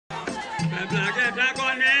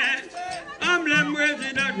Emblème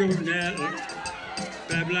Président Jovenel.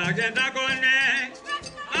 Blague d'agone.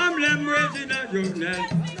 Emblème Président Jovenel.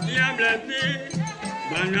 Qui a blessé?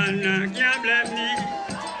 Banana qui a blessé.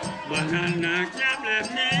 Banana qui a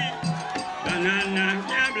blessé. Banana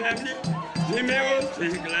qui a blessé. Numéro 5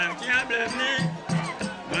 là qui a blessé.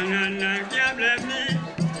 Banana qui a blessé.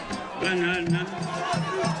 Banana.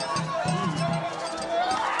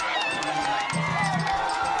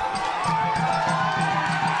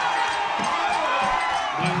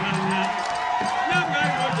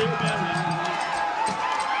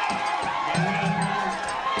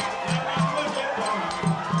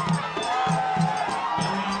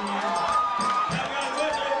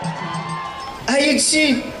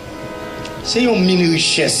 Haïti, c'est une mine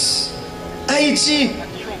richesse. Haïti,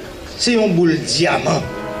 c'est une boule diamant.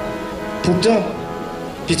 Pourtant,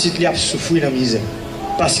 petite li a souffert dans la misère.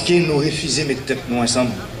 Parce que nous refusons de mettre tête nous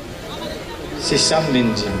ensemble. C'est ça que je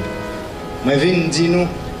veux dire. Je veux dire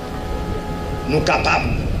nous sommes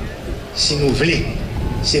capables, si nous voulons,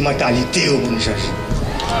 c'est la mentalité que nous cherchons.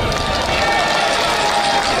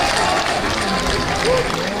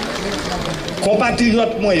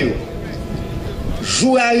 Compatriotes, moi,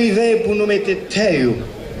 jour arrivé pour nous mettre terre,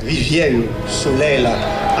 rivière, soleil, là,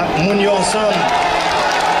 nous ensemble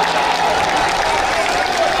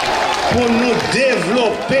pour nous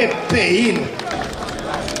développer le pays.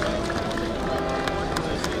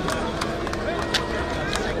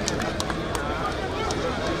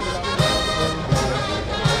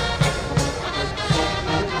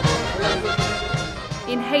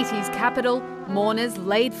 In Haiti's capital, mourners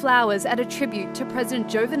laid flowers at a tribute to President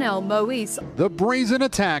Jovenel Moise. The brazen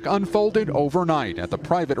attack unfolded overnight at the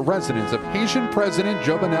private residence of Haitian President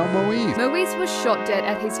Jovenel Moise. Moise was shot dead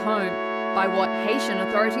at his home by what Haitian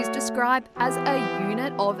authorities describe as a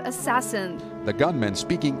unit of assassins. The gunmen,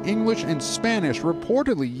 speaking English and Spanish,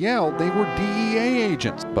 reportedly yelled they were DEA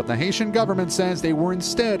agents, but the Haitian government says they were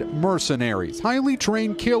instead mercenaries, highly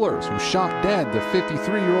trained killers who shot dead the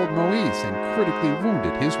 53-year-old Moise and critically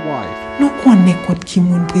wounded his wife.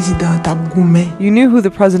 You knew who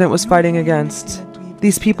the president was fighting against.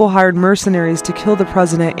 These people hired mercenaries to kill the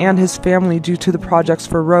president and his family due to the projects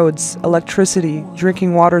for roads, electricity,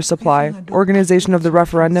 drinking water supply, organization of the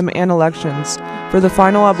referendum and elections, for the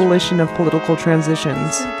final abolition of political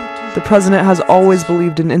transitions. The president has always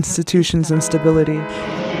believed in institutions and stability.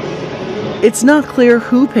 It's not clear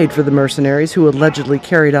who paid for the mercenaries who allegedly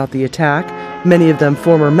carried out the attack, many of them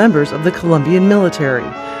former members of the Colombian military.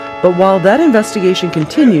 But while that investigation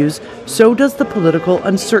continues, so does the political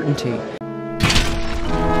uncertainty.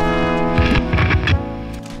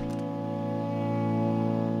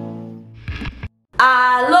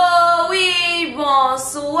 Allô, oui,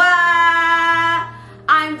 bonsoir.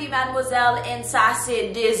 I'm the mademoiselle in sa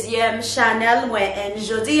deuxième Chanel. Moi, en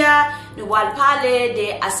jodia, nous allons parler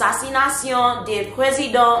de Assassination de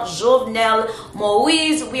President Jovenel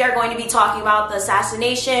Moise. We are going to be talking about the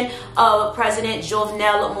assassination of President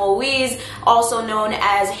Jovenel Moise, also known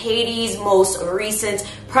as Haiti's most recent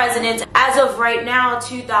president as of right now,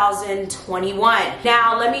 2021.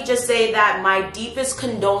 Now, let me just say that my deepest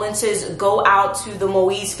condolences go out to the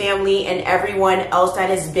Moise family and everyone else that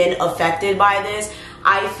has been affected by this.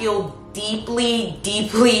 I feel deeply,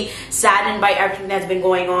 deeply saddened by everything that's been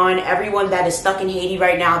going on. Everyone that is stuck in Haiti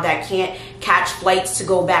right now that can't catch flights to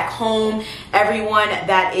go back home. Everyone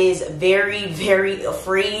that is very, very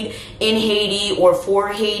afraid in Haiti or for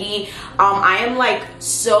Haiti. I am like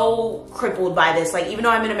so crippled by this. Like, even though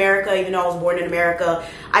I'm in America, even though I was born in America,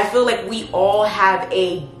 I feel like we all have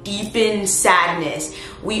a deepened sadness.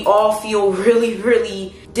 We all feel really,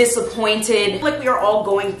 really disappointed. Like, we are all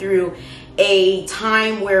going through a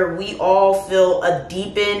time where we all feel a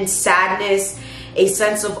deepened sadness, a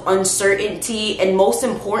sense of uncertainty, and most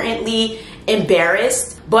importantly,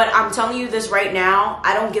 embarrassed. But I'm telling you this right now,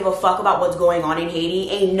 I don't give a fuck about what's going on in Haiti.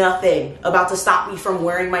 Ain't nothing about to stop me from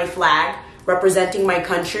wearing my flag, representing my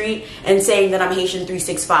country, and saying that I'm Haitian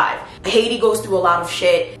 365. Haiti goes through a lot of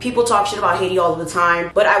shit. People talk shit about Haiti all the time,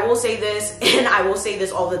 but I will say this, and I will say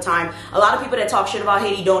this all the time. A lot of people that talk shit about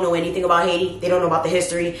Haiti don't know anything about Haiti. They don't know about the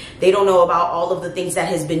history. They don't know about all of the things that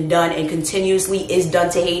has been done and continuously is done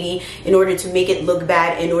to Haiti in order to make it look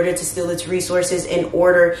bad, in order to steal its resources, in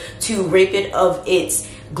order to rape it of its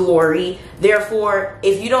glory. Therefore,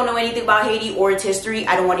 if you don't know anything about Haiti or its history,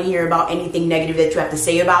 I don't want to hear about anything negative that you have to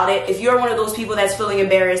say about it. If you're one of those people that's feeling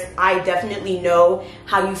embarrassed, I definitely know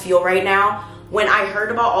how you feel right now. When I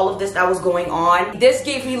heard about all of this that was going on, this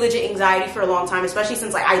gave me legit anxiety for a long time, especially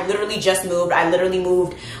since like I literally just moved. I literally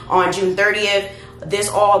moved on June 30th. this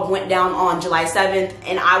all went down on July 7th,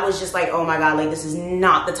 and I was just like, oh my God, like this is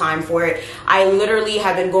not the time for it. I literally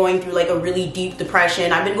have been going through like a really deep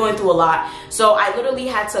depression. I've been going through a lot. So I literally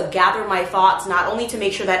had to gather my thoughts, not only to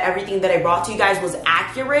make sure that everything that I brought to you guys was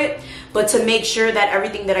accurate, but to make sure that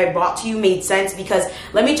everything that I brought to you made sense. Because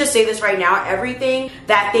let me just say this right now, everything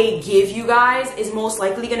that they give you guys is most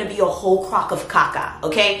likely gonna be a whole crock of caca,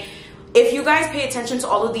 okay? If you guys pay attention to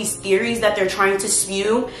all of these theories that they're trying to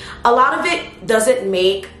spew, a lot of it doesn't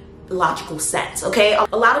make logical sense, okay?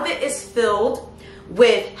 A lot of it is filled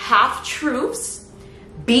with half-truths,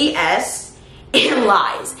 BS, and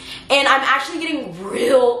lies. And I'm actually getting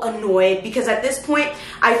real annoyed because at this point,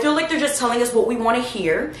 I feel like they're just telling us what we want to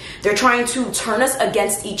hear. They're trying to turn us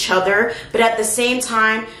against each other, but at the same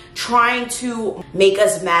time, trying to make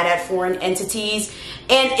us mad at foreign entities,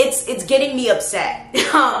 and it's getting me upset.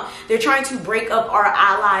 They're trying to break up our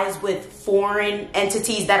allies with foreign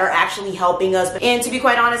entities that are actually helping us. And to be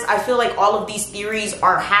quite honest, I feel like all of these theories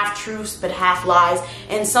are half truths but half lies.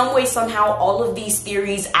 In some way, somehow, all of these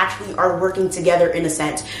theories actually are working together in a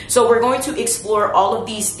sense. So we're going to explore all of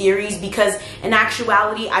these theories because in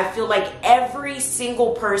actuality, I feel like every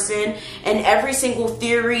single person and every single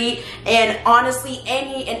theory, and honestly,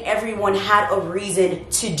 any and everyone had a reason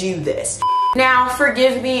to do this. Now,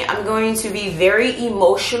 forgive me, I'm going to be very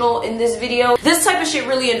emotional in this video. This type of shit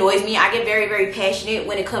really annoys me. I get very, very passionate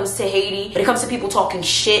when it comes to Haiti, when it comes to people talking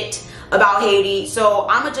shit about Haiti. So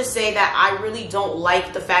I'm gonna just say that I really don't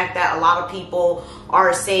like the fact that a lot of people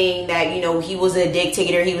are saying that, you know, he was a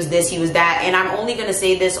dictator, he was this, he was that. And I'm only gonna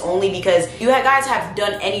say this only because you guys have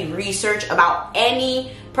done any research about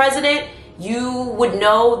any president, you would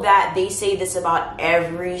know that they say this about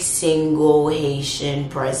every single Haitian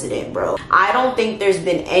president, bro. I don't think there's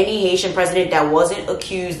been any Haitian president that wasn't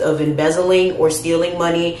accused of embezzling or stealing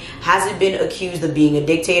money, hasn't been accused of being a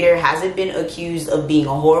dictator, hasn't been accused of being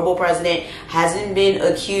a horrible president, hasn't been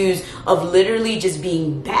accused of literally just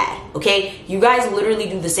being bad, okay? You guys literally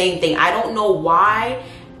do the same thing. I don't know why.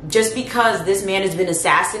 Just because this man has been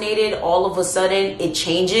assassinated, all of a sudden it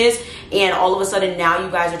changes, and all of a sudden now you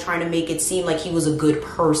guys are trying to make it seem like he was a good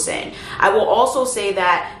person. I will also say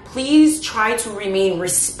that please try to remain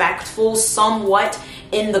respectful somewhat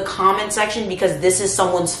in the comment section, because this is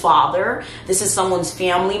someone's father, this is someone's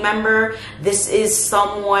family member, this is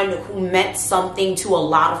someone who meant something to a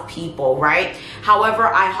lot of people, right? However,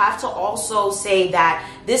 I have to also say that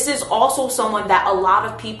this is also someone that a lot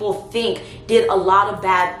of people think did a lot of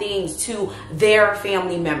bad things to their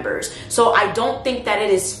family members. So I don't think that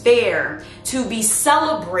it is fair to be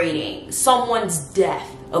celebrating someone's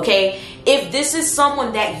death. Okay, if this is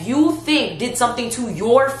someone that you think did something to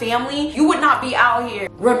your family, you would not be out here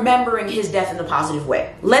remembering his death in a positive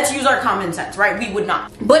way. Let's use our common sense, right? We would not.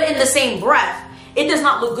 But in the same breath, it does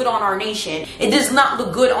not look good on our nation. It does not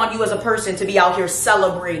look good on you as a person to be out here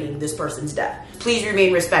celebrating this person's death. Please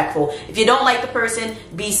remain respectful. If you don't like the person,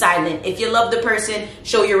 be silent. If you love the person,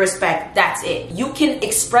 show your respect. That's it. You can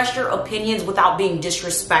express your opinions without being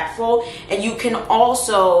disrespectful, and you can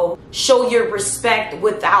also show your respect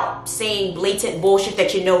without saying blatant bullshit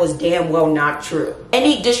that you know is damn well not true.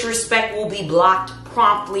 Any disrespect will be blocked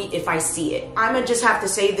promptly if I see it. I'm gonna just have to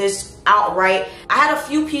say this outright. I had a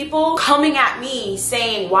few people coming at me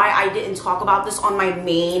saying why I didn't talk about this on my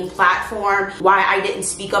main platform, why I didn't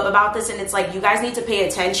speak up about this, and it's like, you guys need to pay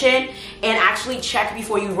attention and actually check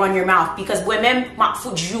before you run your mouth, because women,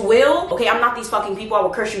 okay, I'm not these fucking people, I will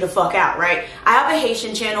curse you the fuck out, right? I have a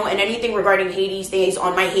Haitian channel, and anything regarding Haiti stays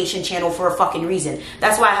on my Haitian channel for a fucking reason.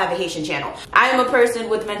 That's why I have a Haitian channel. I am a person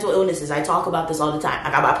with mental illnesses. I talk about this all the time. I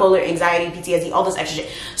got bipolar, anxiety, PTSD, all this extra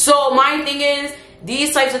shit. So my thing is,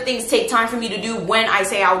 these types of things take time for me to do when I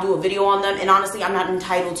say I'll do a video on them, and honestly, I'm not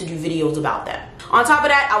entitled to do videos about them. On top of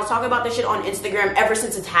that, I was talking about this shit on Instagram ever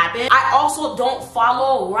since it's happened. I also don't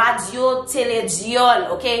follow Radio Telediol,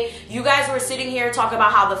 okay? You guys were sitting here talking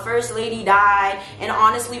about how the first lady died and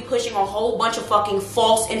honestly pushing a whole bunch of fucking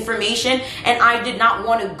false information, and I did not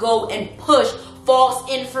want to go and push false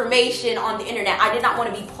information on the internet. I did not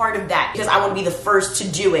want to be part of that because I want to be the first to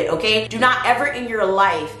do it, okay? Do not ever in your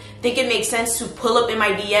life think it makes sense to pull up in my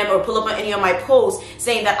DM or pull up on any of my posts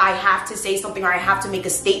saying that I have to say something or I have to make a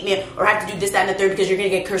statement or I have to do this, that, and the third, because you're gonna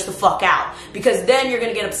get cursed the fuck out. Because then you're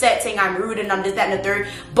gonna get upset saying I'm rude and I'm this, that, and the third.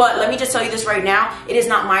 But let me just tell you this right now, it is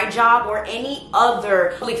not my job or any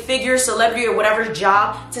other public figure, celebrity, or whatever's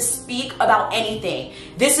job to speak about anything.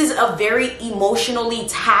 This is a very emotionally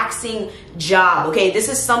taxing job, okay? This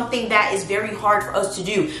is something that is very hard for us to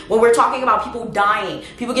do. When we're talking about people dying,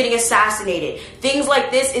 people getting assassinated, things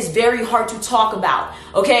like this is very hard to talk about,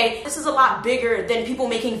 okay? This is a lot bigger than people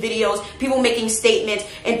making videos, people making statements,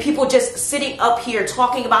 and people just sitting up here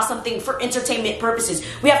talking about something for entertainment purposes.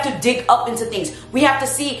 We have to dig up into things. We have to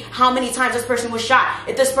see how many times this person was shot,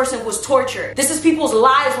 if this person was tortured. This is people's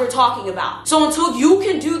lives we're talking about. So until you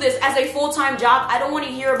can do this as a full-time job, I don't want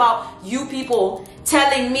to hear about you people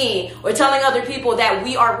telling me or telling other people that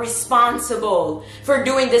we are responsible for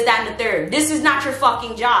doing this, that, and the third. This is not your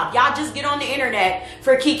fucking job. Y'all just get on the internet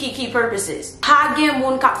for key purposes. Hagen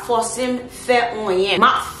moun kap forsim fe onyen.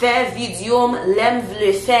 Ma fe videom, lem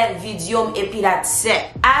vle fe videom epi dat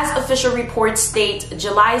set. As official reports state,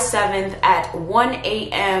 July 7th at 1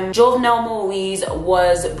 a.m., Jovenel Moise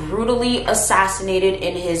was brutally assassinated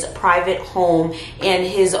in his private home, and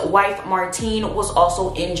his wife Martine was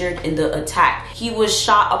also injured in the attack. He was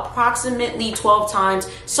shot approximately 12 times.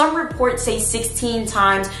 Some reports say 16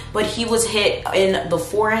 times, but he was hit in the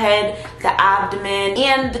forehead, the abdomen,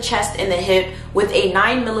 and the chest and the hip with a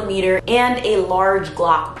 9mm and a large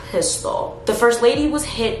Glock pistol. The First Lady was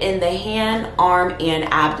hit in the hand, arm, and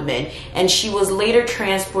abdomen, and she was later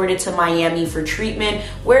transported to Miami for treatment,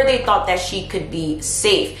 where they thought that she could be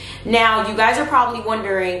safe. Now, you guys are probably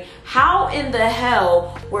wondering, how in the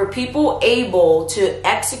hell were people able to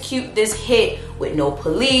execute this hit with no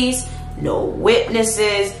police, no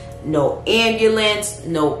witnesses, no ambulance,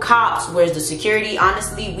 no cops? Where's the security?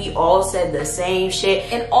 Honestly, we all said the same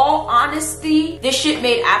shit. In all honesty, this shit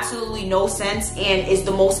made absolutely no sense and is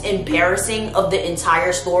the most embarrassing of the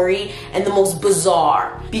entire story and the most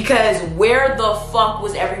bizarre, because where the fuck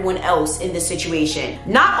was everyone else in this situation?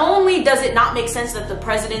 Not only does it not make sense that the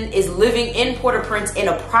president is living in Port-au-Prince in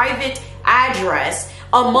a private address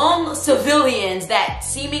among civilians that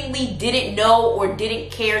seemingly didn't know or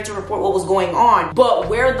didn't care to report what was going on, but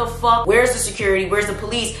where the fuck, where's the security, where's the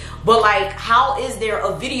police? But like, how is there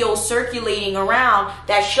a video circulating around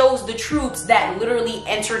that shows the troops that literally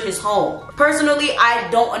entered his home? Personally, I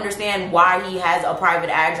don't understand why he has a private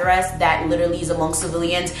address that literally is among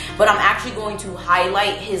civilians, but I'm actually going to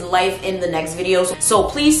highlight his life in the next video, so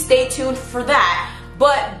please stay tuned for that.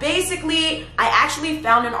 But basically, I actually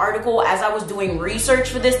found an article as I was doing research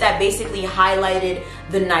for this that basically highlighted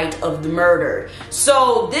the night of the murder.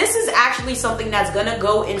 So this is actually something that's gonna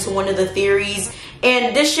go into one of the theories,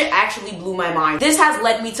 and this shit actually blew my mind. This has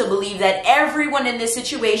led me to believe that everyone in this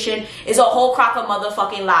situation is a whole crock of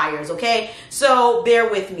motherfucking liars, okay? So bear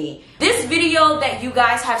with me. This video that you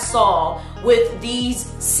guys have saw with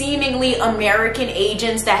these seemingly American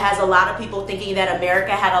agents that has a lot of people thinking that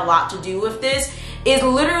America had a lot to do with this is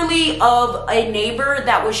literally of a neighbor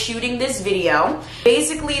that was shooting this video.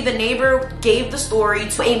 Basically, the neighbor gave the story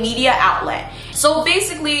to a media outlet. So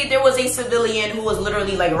basically, there was a civilian who was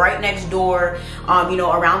literally like right next door, you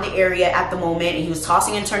know, around the area at the moment, and he was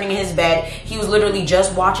tossing and turning in his bed. He was literally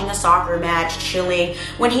just watching a soccer match, chilling,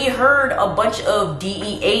 when he heard a bunch of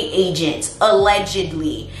DEA agents,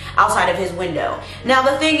 allegedly, outside of his window. Now,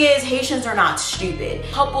 the thing is, Haitians are not stupid.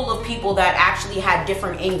 A couple of people that actually had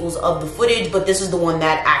different angles of the footage, but this is the one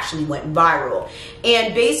that actually went viral.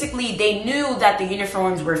 And basically, they knew that the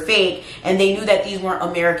uniforms were fake, and they knew that these weren't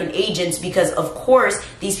American agents because, of course,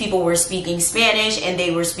 these people were speaking Spanish, and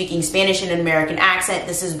they were speaking Spanish in an American accent.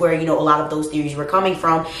 This is where, you know, a lot of those theories were coming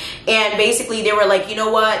from. And basically, they were like, you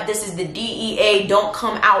know what? This is the DEA. Don't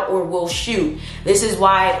come out or we'll shoot. This is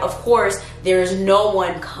why, of course, there's no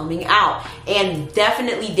one coming out. And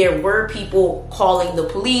definitely, there were people calling the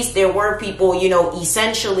police. There were people, you know,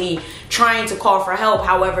 essentially trying to call for help.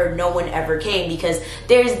 However, no one ever came because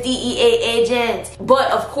there's DEA agents.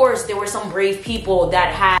 But of course, there were some brave people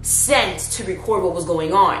that had sense to record what was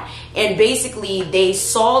going on. And basically, they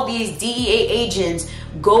saw these DEA agents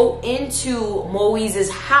go into Moise's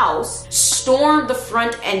house, storm the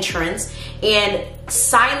front entrance, and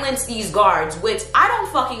silence these guards, which I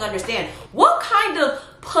don't fucking understand. What kind of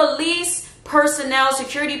police personnel,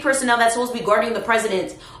 security personnel that's supposed to be guarding the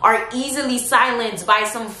president are easily silenced by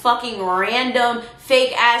some fucking random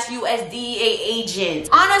fake ass US DEA agents?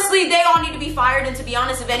 Honestly, they all need to be fired, and to be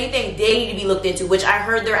honest, if anything, they need to be looked into, which I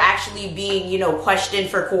heard they're actually being, you know, questioned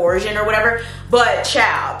for coercion or whatever. But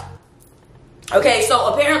child. Okay,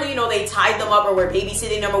 so apparently, you know, they tied them up or were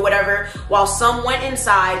babysitting them or whatever. While some went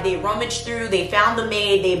inside, they rummaged through, they found the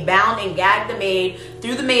maid, they bound and gagged the maid,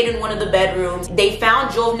 threw the maid in one of the bedrooms. They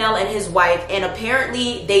found Jovenel and his wife, and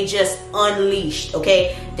apparently they just unleashed,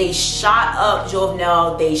 okay? They shot up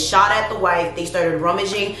Jovenel, they shot at the wife, they started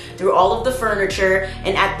rummaging through all of the furniture,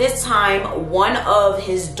 and at this time, one of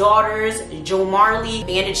his daughters, Jo Marley,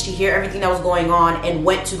 managed to hear everything that was going on and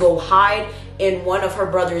went to go hide in one of her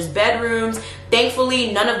brother's bedrooms.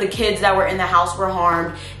 Thankfully, none of the kids that were in the house were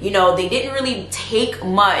harmed. You know, they didn't really take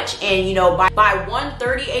much, and you know, by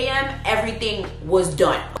 1:30 a.m., everything was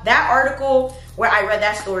done. That article where I read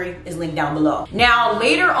that story is linked down below. Now,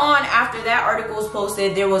 later on, after that article was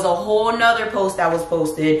posted, there was a whole nother post that was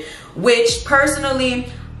posted, which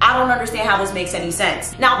personally, I don't understand how this makes any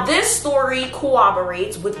sense. Now, this story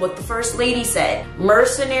corroborates with what the First Lady said.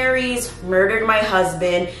 Mercenaries murdered my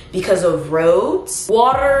husband because of roads,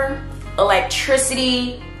 water,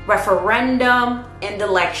 electricity, referendum, and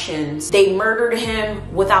elections. They murdered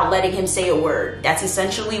him without letting him say a word. That's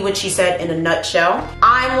essentially what she said in a nutshell.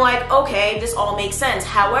 I'm like, okay, this all makes sense.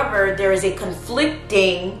 However, there is a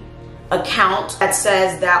conflicting account that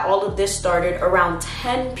says that all of this started around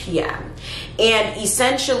 10 p.m. and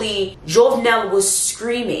essentially Jovenel was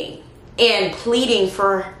screaming and pleading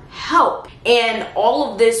for help, and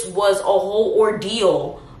all of this was a whole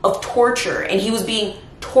ordeal of torture, and he was being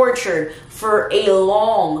tortured for a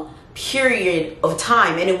long period of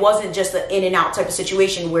time, and it wasn't just an in and out type of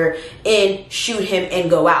situation where in, shoot him and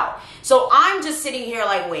go out. So I'm just sitting here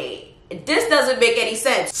like, wait, this doesn't make any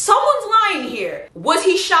sense. Someone's lying here. Was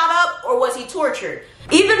he shot up or was he tortured?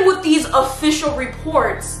 Even with these official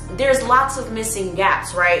reports, there's lots of missing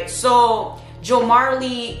gaps, right? So Jo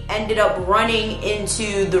Marley ended up running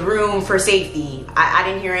into the room for safety. I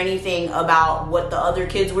didn't hear anything about what the other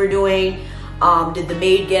kids were doing. Did the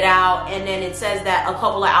maid get out? And then it says that a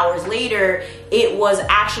couple of hours later, it was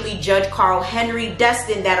actually Judge Carl Henry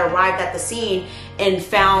Destin that arrived at the scene and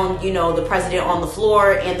found, you know, the president on the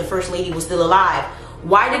floor and the First Lady was still alive.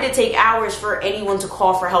 Why did it take hours for anyone to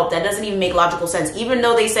call for help? That doesn't even make logical sense. Even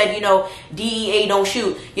though they said, you know, DEA don't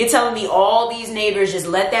shoot. You're telling me all these neighbors just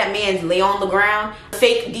let that man lay on the ground?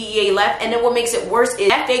 Fake DEA left. And then what makes it worse is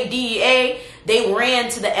that fake DEA, they ran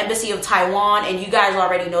to the embassy of Taiwan, and you guys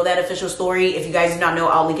already know that official story. If you guys do not know,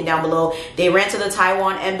 I'll link it down below. They ran to the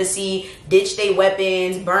Taiwan embassy, ditched their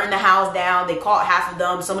weapons, burned the house down. They caught half of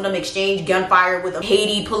them. Some of them exchanged gunfire with the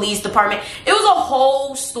Haiti police department. It was a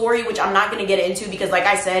whole story, which I'm not going to get into because, like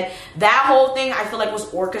I said, that whole thing I feel like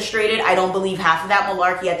was orchestrated. I don't believe half of that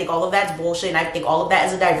malarkey. I think all of that's bullshit, and I think all of that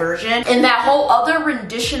is a diversion. And that whole other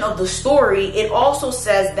rendition of the story, it also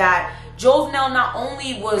says that Jovenel not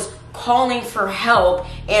only was calling for help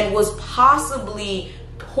and was possibly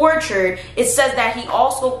tortured, it says that he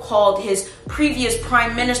also called his previous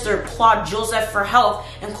prime minister Claude Joseph for help,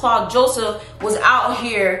 and Claude Joseph was out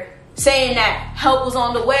here saying that help was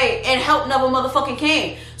on the way, and help never motherfucking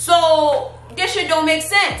came. So this shit don't make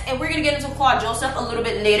sense, and we're gonna get into Claude Joseph a little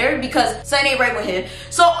bit later because something ain't right with him.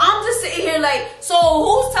 So I'm just sitting here like, so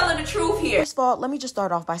who's telling the truth here? First of all, let me just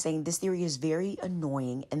start off by saying this theory is very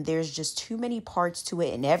annoying, and there's just too many parts to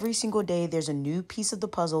it, and every single day there's a new piece of the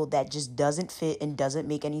puzzle that just doesn't fit and doesn't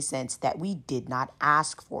make any sense that we did not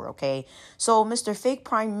ask for, okay? So Mr. Fake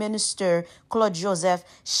Prime Minister Claude Joseph,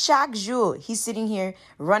 chaque jour he's sitting here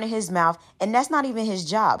running his mouth, and that's not even his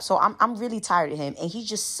job. So I'm really tired of him, and he's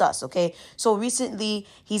just sus, okay? So recently,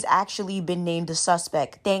 he's actually been named a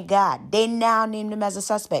suspect. Thank God. They now named him as a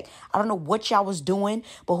suspect. I don't know what y'all was doing,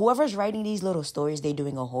 but whoever's writing these little stories, they're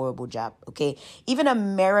doing a horrible job, okay? Even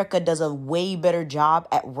America does a way better job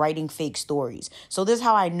at writing fake stories. So this is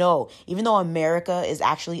how I know, even though America is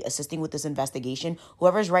actually assisting with this investigation,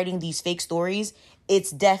 whoever's writing these fake stories, it's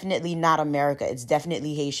definitely not America. It's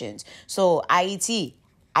definitely Haitians. So Haiti,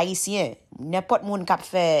 Haitien, n'importe moun kap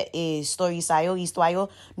fè story sa yo, histoire yo,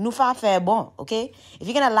 nou fa fè bon, okay? If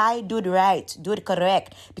you're gonna lie, do it right, do it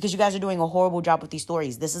correct, because you guys are doing a horrible job with these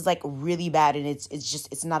stories. This is like really bad, and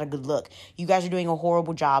it's not a good look. You guys are doing a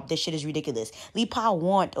horrible job. This shit is ridiculous. Li pa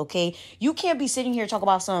want, okay? You can't be sitting here talking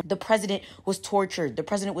about the president was tortured, the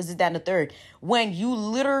president was this, that, and the third, when you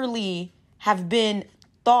literally have been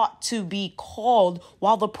thought to be called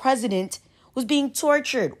while the president was being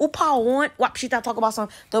tortured. Upa want wapshita talk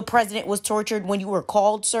about the president was tortured when you were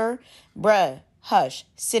called, sir. Bruh, hush,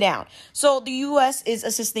 sit down. So the U.S. is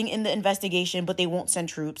assisting in the investigation, but they won't send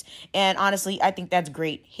troops. And honestly, I think that's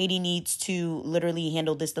great. Haiti needs to literally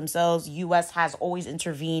handle this themselves. U.S. has always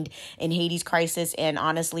intervened in Haiti's crisis. And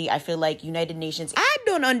honestly, I feel like United Nations, I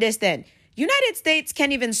don't understand. United States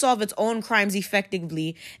can't even solve its own crimes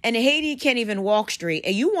effectively, and Haiti can't even walk straight,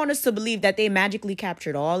 and you want us to believe that they magically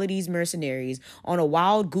captured all of these mercenaries on a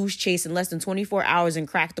wild goose chase in less than 24 hours and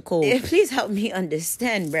cracked the code. Please help me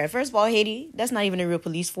understand, bruh. First of all, Haiti, that's not even a real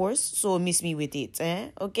police force, so miss me with it,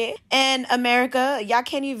 okay? And America, y'all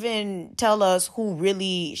can't even tell us who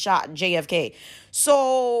really shot JFK.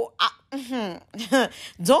 So,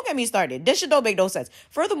 don't get me started. This shit don't make no sense.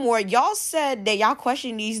 Furthermore, y'all said that y'all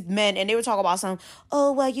questioned these men and they were talking about some,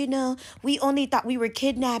 oh, well, you know, we only thought we were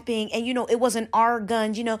kidnapping and, you know, it wasn't our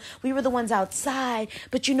guns. You know, we were the ones outside.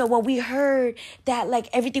 But, you know, when we heard that, like,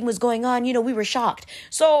 everything was going on, you know, we were shocked.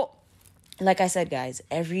 So, like I said, guys,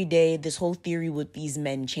 every day this whole theory with these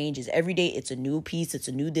men changes. Every day it's a new piece, it's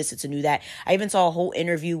a new this, it's a new that. I even saw a whole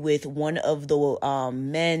interview with one of the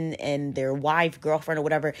men and their wife, girlfriend or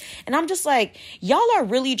whatever. And I'm just like, y'all are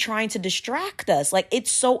really trying to distract us. Like,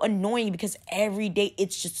 it's so annoying because every day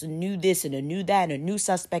it's just a new this and a new that and a new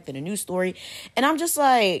suspect and a new story. And I'm just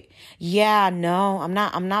like, yeah, no, I'm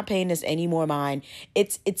not paying this any more mind.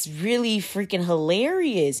 It's really freaking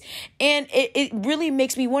hilarious. And it really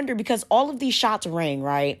makes me wonder because all of these shots rang,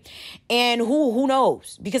 right? And who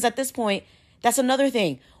knows? Because at this point, that's another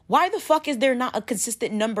thing. Why the fuck is there not a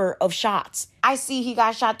consistent number of shots? I see he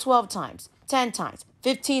got shot 12 times, 10 times,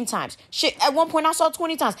 15 times. Shit, at one point I saw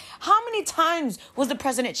 20 times. How many times was the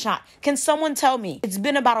president shot? Can someone tell me? It's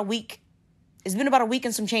been about a week. It's been about a week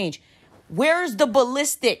and some change. Where's the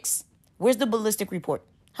ballistics? Where's the ballistic report?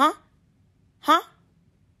 Huh?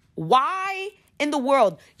 Why in the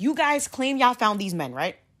world? You guys claim y'all found these men,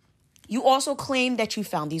 right? You also claim that you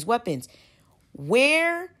found these weapons.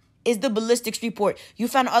 Where is the ballistics report? You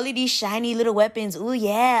found all of these shiny little weapons. Oh,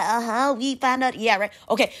 yeah, we found out. Yeah, right.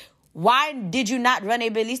 Okay, why did you not run a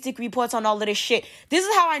ballistic report on all of this shit? This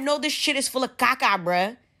is how I know this shit is full of caca,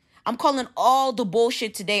 bruh. I'm calling all the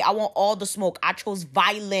bullshit today. I want all the smoke. I chose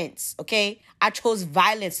violence, okay? I chose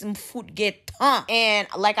violence. Some food get tongue. And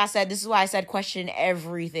like I said, this is why I said question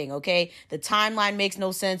everything, okay? The timeline makes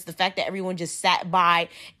no sense. The fact that everyone just sat by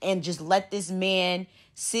and just let this man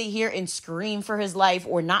sit here and scream for his life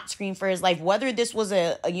or not scream for his life, whether this was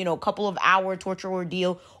a couple of hour torture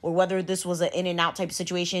ordeal or whether this was an in and out type of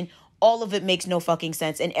situation, all of it makes no fucking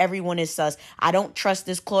sense. And everyone is sus. I don't trust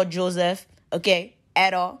this Claude Joseph, okay?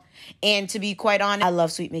 At all. And to be quite honest, I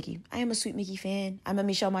love Sweet Mickey. I am a Sweet Mickey fan. I'm a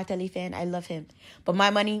Michel Martelly fan. I love him. But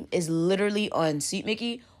my money is literally on Sweet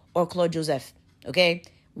Mickey or Claude Joseph. Okay?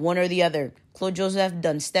 One or the other. Claude Joseph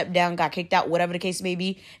done stepped down, got kicked out, whatever the case may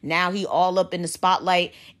be. Now he all up in the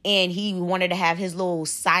spotlight and he wanted to have his little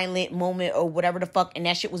silent moment or whatever the fuck. And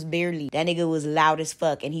that shit was barely. That nigga was loud as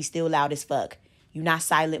fuck and he's still loud as fuck. You not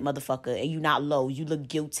silent, motherfucker. And you not low. You look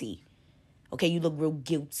guilty. Okay? You look real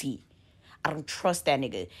guilty. I don't trust that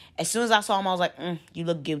nigga. As soon as I saw him, I was like, you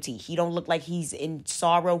look guilty. He don't look like he's in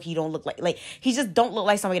sorrow. He don't look like he just don't look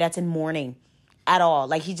like somebody that's in mourning at all.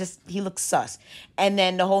 Like, he looks sus. And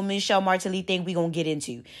then the whole Michel Martelly thing we gonna get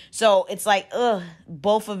into. So it's like,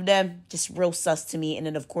 both of them just real sus to me. And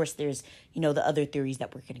then, of course, there's, the other theories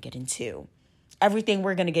that we're gonna get into. Everything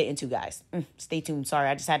we're gonna get into, guys. Stay tuned. Sorry,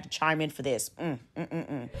 I just had to chime in for this.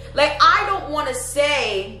 Like, I don't want to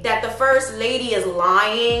say that the first lady is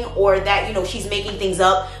lying or that, she's making things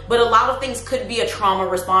up, but a lot of things could be a trauma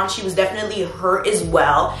response. She was definitely hurt as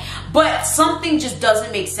well, but something just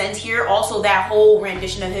doesn't make sense here. Also, that whole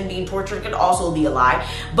rendition of him being tortured could also be a lie.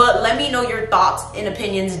 But let me know your thoughts and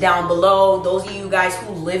opinions down below. Those of you guys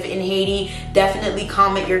who live in Haiti, definitely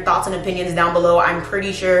comment your thoughts and opinions down below. I'm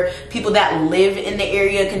pretty sure people that live in the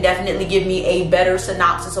area can definitely give me a better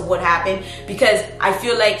synopsis of what happened, because I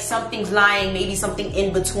feel like something's lying, maybe something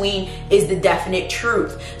in between is the definite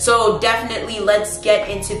truth. So definitely let's get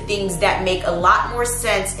into things that make a lot more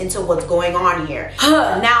sense into what's going on here.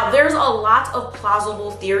 Now, there's a lot of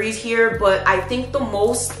plausible theories here, but I think the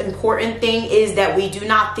most important thing is that we do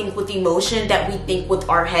not think with emotion, that we think with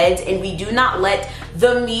our heads, and we do not let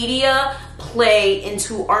the media play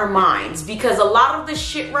into our minds, because a lot of the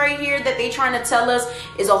shit right here that they trying to tell us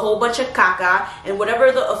is a whole bunch of caca, and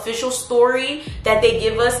whatever the official story that they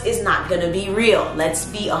give us is not gonna be real. Let's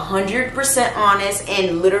be 100% honest,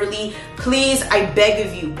 and literally, please, I beg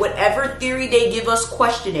of you, whatever theory they give us,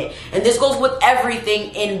 question it. And this goes with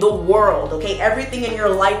everything in the world, okay? Everything in your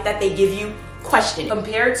life that they give you, question it.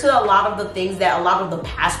 Compared to a lot of the things that a lot of the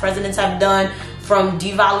past presidents have done, from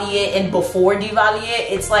Duvalier and before Duvalier,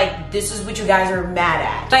 it's like, this is what you guys are mad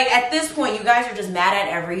at. Like, at this point, you guys are just mad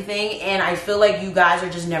at everything, and I feel like you guys are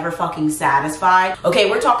just never fucking satisfied. Okay,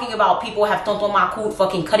 we're talking about people have tonton makout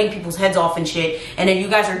fucking cutting people's heads off and shit, and then you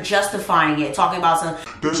guys are justifying it, talking about some,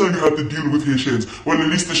 that's how you have to deal with Haitians. Well, at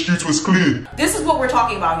least the streets was clean. This is what we're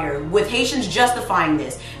talking about here, with Haitians justifying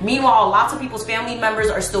this. Meanwhile, lots of people's family members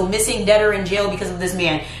are still missing, dead, or in jail because of this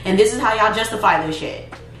man, and this is how y'all justify this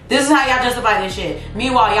shit. This is how y'all justify this shit.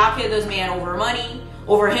 Meanwhile, y'all killed this man over money,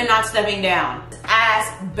 over him not stepping down.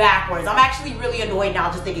 Ass backwards. I'm actually really annoyed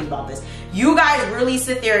now just thinking about this. You guys really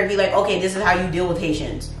sit there and be like, okay, this is how you deal with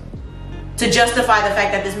Haitians. To justify the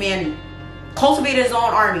fact that this man cultivated his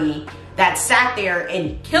own army that sat there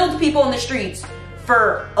and killed people in the streets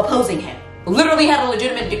for opposing him. Literally had a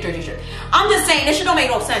legitimate dictatorship. I'm just saying, this shit don't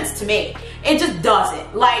make no sense to me. It just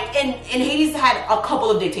doesn't. Like, and Haiti's had a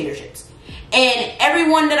couple of dictatorships. And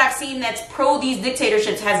everyone that I've seen that's pro these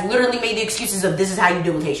dictatorships has literally made the excuses of this is how you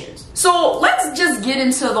deal with Haitians. So let's just get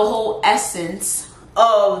into the whole essence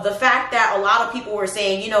of the fact that a lot of people were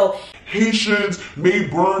saying, you know, Haitians may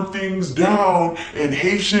burn things down and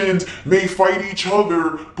Haitians may fight each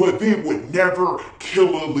other, but they would never kill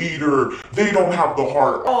a leader. They don't have the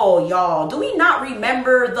heart. Oh, y'all, do we not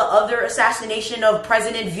remember the other assassination of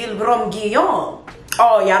President Vilbrun Guiluame?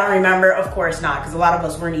 Oh, y'all don't remember? Of course not, because a lot of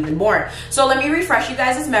us weren't even born. So let me refresh you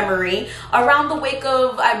guys' memory. Around the wake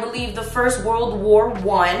of, I believe, the First World War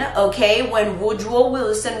I, okay, when Woodrow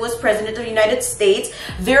Wilson was president of the United States,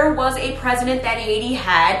 there was a president that Haiti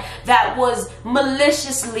had that was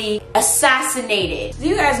maliciously assassinated. Do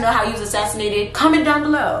you guys know how he was assassinated? Comment down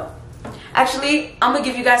below. Actually, I'm gonna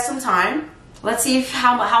give you guys some time. Let's see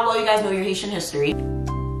how well you guys know your Haitian history.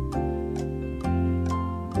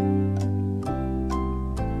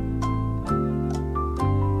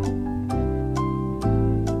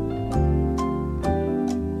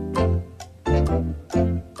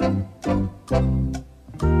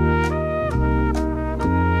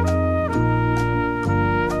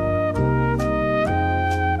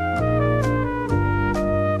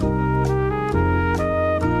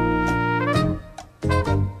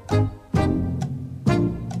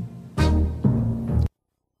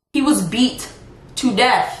 He was beat to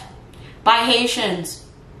death by Haitians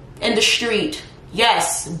in the street.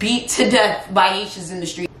 Yes, beat to death by Haitians in the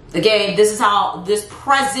street. Again, this is how this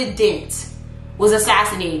president was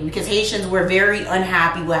assassinated, because Haitians were very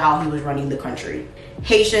unhappy with how he was running the country.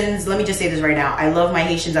 Haitians, let me just say this right now. I love my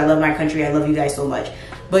Haitians. I love my country. I love you guys so much.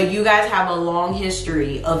 But you guys have a long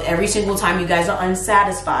history of every single time you guys are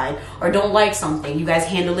unsatisfied or don't like something, you guys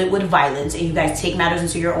handle it with violence and you guys take matters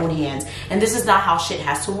into your own hands. And this is not how shit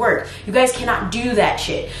has to work. You guys cannot do that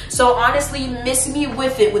shit. So honestly, miss me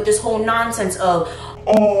with it, with this whole nonsense of,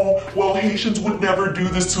 oh, well, Haitians would never do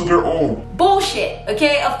this to their own. Bullshit,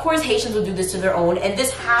 okay? Of course Haitians will do this to their own, and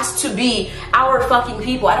this has to be our fucking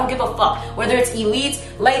people. I don't give a fuck whether it's elites,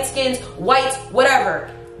 light skins, whites, whatever.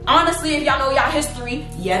 Honestly, if y'all know y'all history,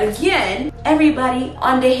 yet again, everybody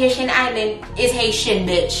on the Haitian island is Haitian,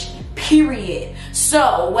 bitch. Period.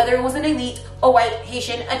 So, whether it was an elite, a white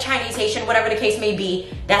Haitian, a Chinese Haitian, whatever the case may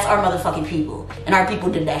be, that's our motherfucking people. And our people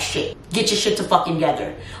did that shit. Get your shit to fucking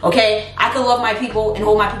together. Okay? I can love my people and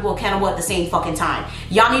hold my people accountable at the same fucking time.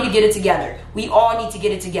 Y'all need to get it together. We all need to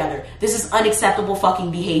get it together. This is unacceptable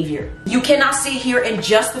fucking behavior. You cannot sit here and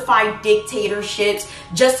justify dictatorships,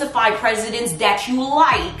 justify presidents that you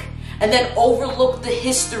like, and then overlook the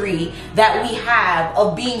history that we have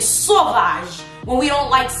of being sauvage when we don't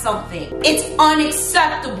like something. It's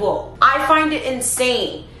unacceptable. I find it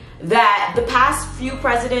insane that the past few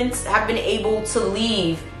presidents have been able to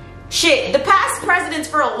leave. Shit, the past presidents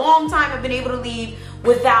for a long time have been able to leave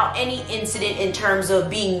without any incident in terms of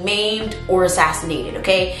being maimed or assassinated,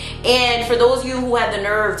 okay? And for those of you who have the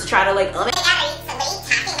nerve to try to like,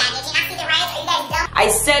 I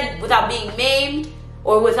said without being maimed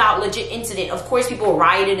or without legit incident. Of course, people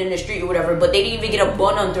rioted in the street or whatever, but they didn't even get a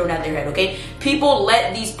bun thrown at their head, okay? People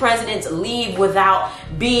let these presidents leave without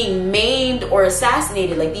being maimed or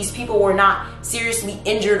assassinated. Like, these people were not seriously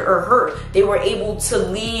injured or hurt. They were able to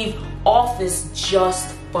leave office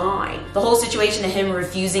just fine. The whole situation of him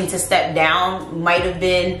refusing to step down might have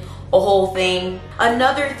been a whole thing.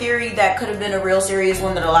 Another theory that could have been a real serious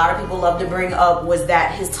one that a lot of people love to bring up was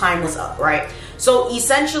that his time was up, right? So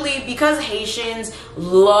essentially, because Haitians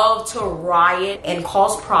love to riot and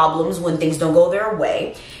cause problems when things don't go their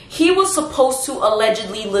way, he was supposed to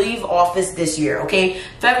allegedly leave office this year, okay?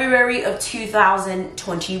 February of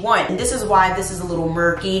 2021. And this is why this is a little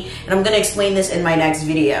murky, and I'm gonna explain this in my next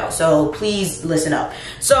video, so please listen up.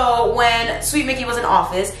 So when Sweet Mickey was in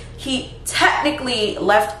office, He technically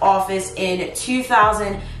left office in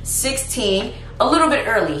 2016, a little bit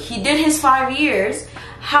early. He did his 5 years.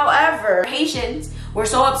 However, Haitians were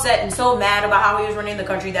so upset and so mad about how he was running the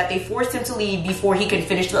country that they forced him to leave before he could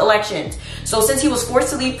finish the elections. So since he was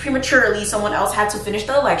forced to leave prematurely, someone else had to finish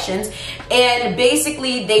the elections. And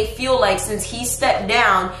basically they feel like since he stepped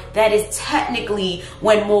down, that is technically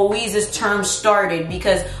when Moise's term started,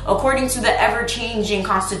 because according to the ever-changing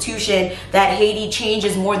constitution that Haiti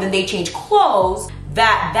changes more than they change clothes,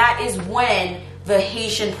 that is when the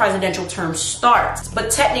Haitian presidential term starts. But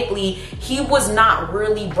technically, he was not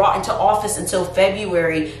really brought into office until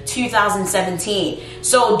February 2017.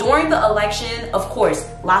 So during the election, of course,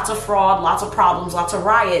 lots of fraud, lots of problems, lots of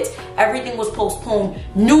riots. Everything was postponed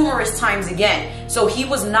numerous times again. So he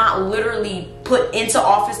was not literally put into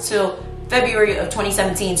office till February of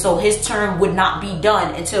 2017. So his term would not be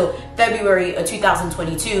done until February of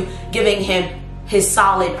 2022, giving him his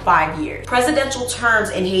solid 5 years. Presidential terms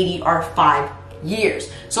in Haiti are 5 years.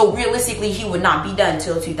 So realistically, he would not be done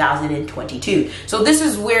till 2022. So this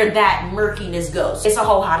is where that murkiness goes. It's a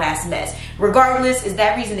whole hot ass mess. Regardless, is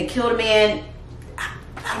that reason to kill the man?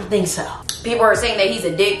 I don't think so. People are saying that he's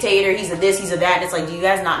a dictator, he's a this, he's a that. And it's like, do you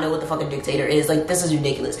guys not know what the fuck a dictator is? Like, this is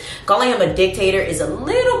ridiculous. Calling him a dictator is a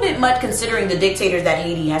little bit much considering the dictators that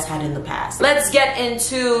Haiti has had in the past. Let's get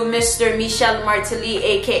into Mr. Michel Martelly,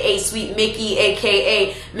 aka Sweet Mickey,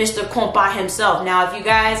 aka Mr. Compa himself. Now, if you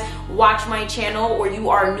guys watch my channel or you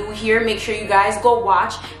are new here, make sure you guys go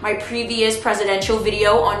watch my previous presidential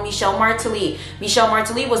video on Michel Martelly. Michel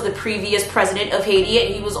Martelly was the previous president of Haiti,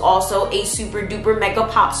 and he was also a super duper mega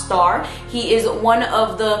pop star. He is one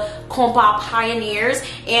of the compa pioneers,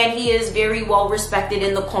 and he is very well respected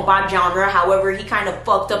in the compa genre. However, he kind of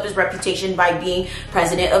fucked up his reputation by being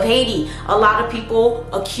president of Haiti. A lot of people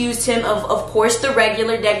accused him of course, the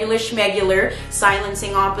regular schmegular,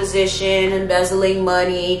 silencing opposition, embezzling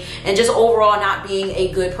money, and just overall not being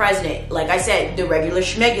a good president. Like I said, the regular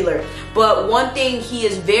schmegular. But one thing he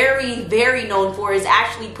is very, very known for is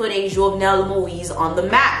actually putting Jovenel Moise on the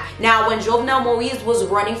map. Now, when Jovenel Moise was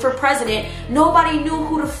running for president, nobody knew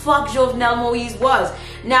who the fuck Jovenel Moise was.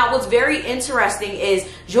 Now, what's very interesting is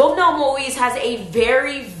Jovenel Moise has a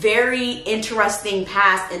very, very interesting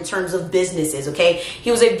past in terms of businesses, okay?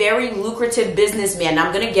 He was a very lucrative businessman. Now,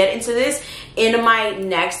 I'm going to get into this in my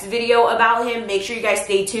next video about him. Make sure you guys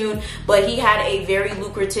stay tuned. But he had a very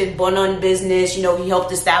lucrative bonon business. You know, he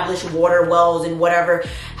helped establish water wells and whatever.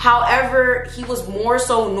 However, he was more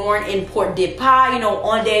so known in Port-de-Paix, you know,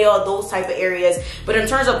 Ondeo, those type of areas. But in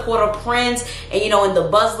terms of Port-au-Prince and, you know, in the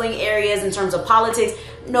bustling areas, in terms of politics,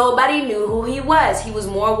 nobody knew who he was. He was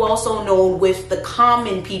more well so known with the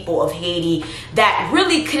common people of Haiti that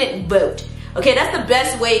really couldn't vote. Okay, that's the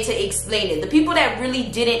best way to explain it. The people that really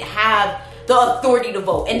didn't have the authority to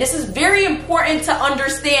vote. And this is very important to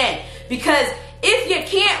understand, because if you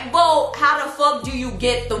can't vote, how the fuck do you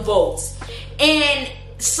get the votes? And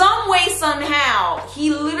some way, somehow, he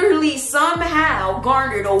literally somehow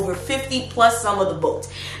garnered over 50 plus some of the votes.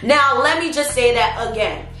 Now, let me just say that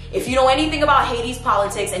again. If you know anything about Haiti's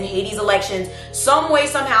politics and Haiti's elections, some way,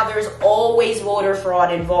 somehow, there's always voter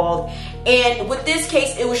fraud involved. And with this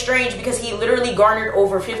case, it was strange because he literally garnered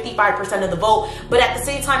over 55% of the vote. But at the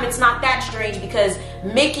same time, it's not that strange because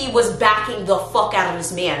Mickey was backing the fuck out of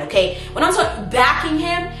this man, okay? When I'm talking backing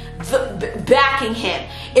him, backing him.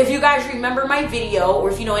 If you guys remember my video,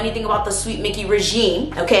 or if you know anything about the Sweet Mickey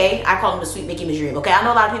regime, okay? I call him the Sweet Mickey regime, okay? I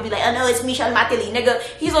know a lot of people be like, oh no, it's Michel Martelly, nigga.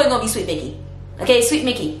 He's always gonna be Sweet Mickey. Okay, Sweet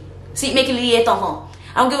Mickey. Sweet Mickey lié tonton.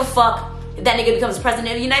 I don't give a fuck if that nigga becomes president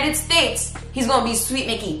of the United States. He's gonna be Sweet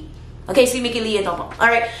Mickey. Okay, Sweet Mickey lié tonton.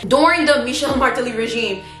 Alright. During the Michel Martelly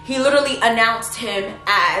regime, he literally announced him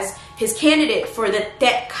as his candidate for the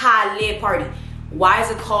Tête Calée party. Why is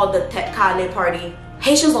it called the Tête Calée party?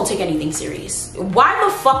 Haitians don't take anything serious. Why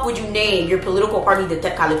the fuck would you name your political party the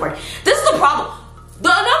Tête Calée party? This is the problem.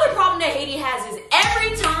 Another problem that Haiti has is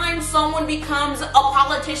every time someone becomes a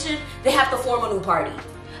politician, they have to form a new party.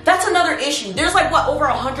 That's another issue. There's like, what, over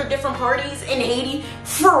 100 different parties in Haiti?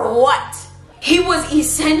 For what? He was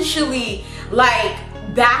essentially like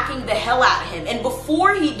backing the hell out of him. And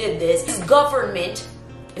before he did this, his government,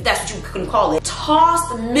 if that's what you can call it,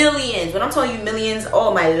 tossed millions, when I'm telling you millions,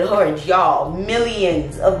 oh my lord, y'all,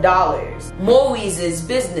 millions of dollars, Moise's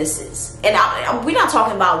businesses. And we're not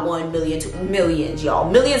talking about 1 million, 2 millions, y'all,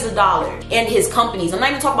 millions of dollars. And his companies. I'm not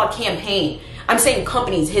even talking about campaign. I'm saying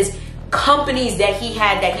companies, his companies that he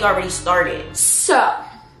had that he already started. So,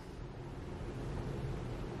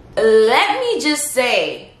 let me just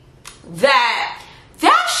say that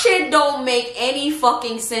That shit don't make any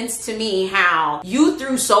fucking sense to me, how you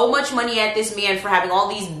threw so much money at this man for having all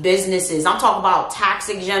these businesses. I'm talking about tax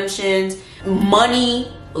exemptions,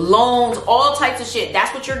 money, loans, all types of shit.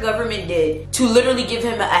 That's what your government did to literally give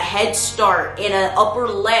him a head start and an upper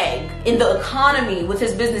leg in the economy with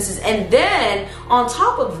his businesses. And then on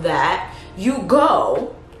top of that, you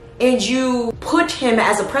go and you put him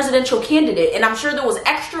as a presidential candidate. And I'm sure there was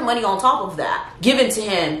extra money on top of that given to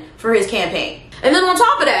him for his campaign. And then on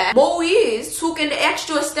top of that, Moise took an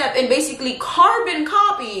extra step and basically carbon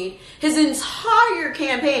copied his entire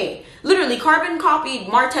campaign. Literally carbon copied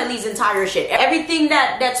Martelly's entire shit. Everything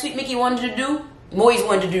that Sweet Mickey wanted to do, Moise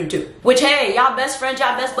wanted to do too. Which, hey, y'all best friends,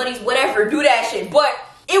 y'all best buddies, whatever, do that shit. But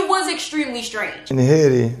it was extremely strange. In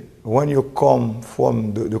Haiti, when you come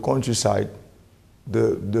from the countryside,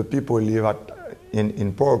 the people live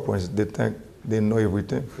in Port-au-Prince, they think they know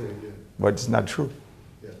everything, but it's not true.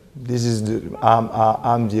 This is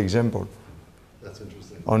I'm the example. That's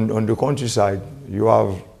interesting. On the countryside, you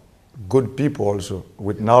have good people also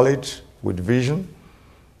with knowledge, with vision,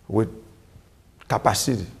 with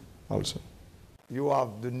capacity also. You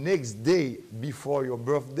have the next day before your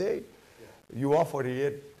birthday, you are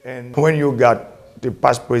 48, and when you got the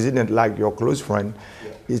past president like your close friend,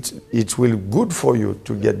 it will good for you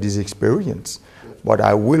to get this experience. But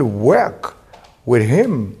I will work with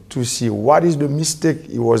him to see what is the mistake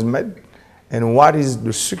he was made and what is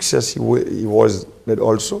the success he was made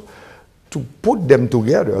also, to put them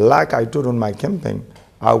together. Like I told on my campaign,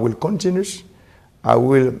 I will continue, I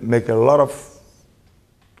will make a lot of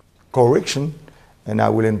correction, and I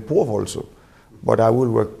will improve also. But I will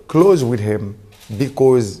work close with him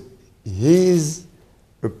because he is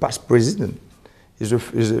a past president. He's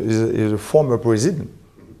a former president.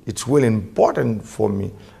 It's really important for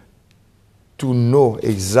me to know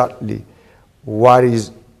exactly what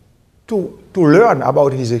is, to learn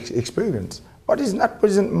about his experience. But it's not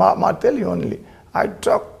President Martelly only. I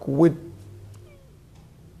talk with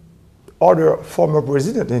other former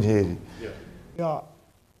presidents in Haiti. They are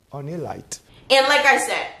on a light. And like I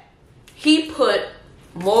said, he put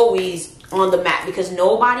Moise on the map because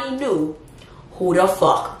nobody knew who the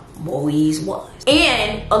fuck Moise was.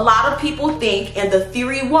 And a lot of people think, and the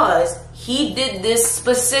theory was, he did this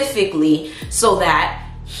specifically so that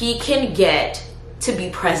he can get to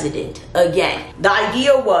be president again. The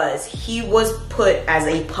idea was he was put as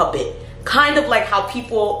a puppet, kind of like how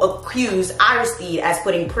people accuse Aristide as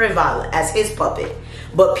putting Preval as his puppet.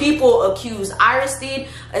 But people accuse Aristide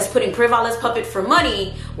as putting Preval as puppet for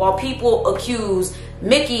money, while people accuse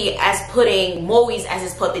Mickey as putting Moise as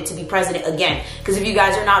his puppet to be president again. Because if you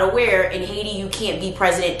guys are not aware, in Haiti, you can't be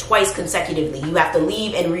president twice consecutively. You have to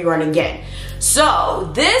leave and rerun again.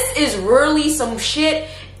 So this is really some shit,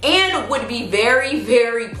 and would be very,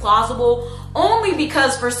 very plausible, only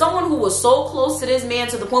because for someone who was so close to this man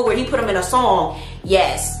to the point where he put him in a song,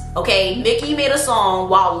 yes, okay, Mickey made a song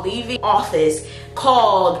while leaving office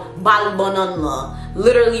called Balbonunla,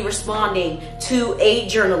 literally responding to a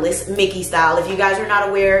journalist, Mickey style. If you guys are not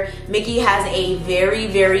aware, Mickey has a very,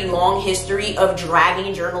 very long history of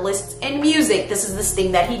dragging journalists and music. This is this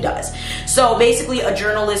thing that he does. So basically a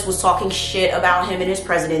journalist was talking shit about him and his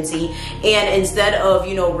presidency, and instead of,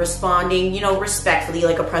 you know, responding, you know, respectfully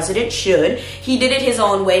like a president should, he did it his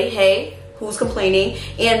own way. Hey, who's complaining?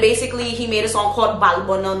 And basically he made a song called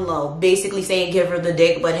Balbonunla, basically saying give her the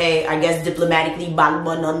dick, but hey, I guess diplomatically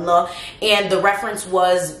Balbonunla. And the reference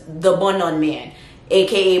was the Bonon Man,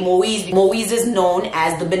 aka Moise. Moise is known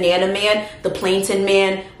as the Banana Man, the Plainton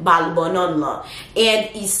Man, Balbonunla. And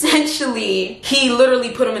essentially he literally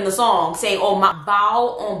put him in the song saying, oh, my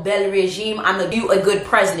bow on bel regime, I'm gonna give you a good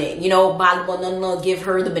president. You know, Balbonunla, give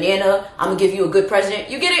her the banana, I'm gonna give you a good president.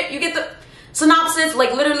 You get it? You get the synopsis?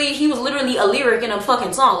 Like literally, he was literally a lyric in a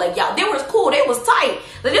fucking song. Like, y'all, they was cool, they was tight.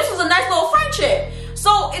 Like, this was a nice little friendship.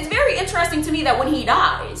 So it's very interesting to me that when he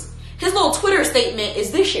dies, his little Twitter statement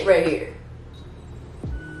is this shit right here.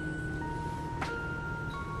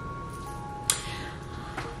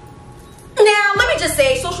 Now, let me just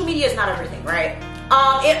say, social media is not everything, right?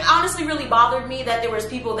 It honestly really bothered me that there was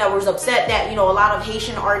people that was upset that, you know, a lot of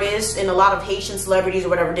Haitian artists and a lot of Haitian celebrities or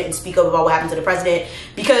whatever didn't speak up about what happened to the president,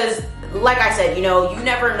 because like I said, you know, you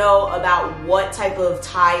never know about what type of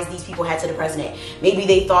ties these people had to the president. Maybe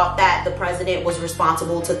they thought that the president was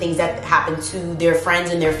responsible to things that happened to their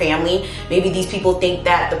friends and their family. Maybe these people think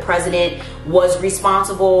that the president was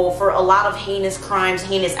responsible for a lot of heinous crimes,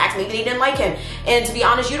 heinous acts. Maybe they didn't like him. And to be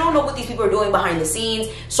honest, you don't know what these people are doing behind the scenes.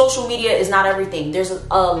 Social media is not everything. There's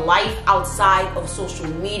a life outside of social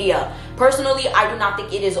media. Personally, I do not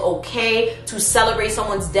think it is okay to celebrate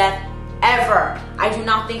someone's death However, I do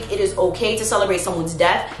not think it is okay to celebrate someone's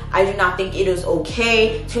death. I do not think it is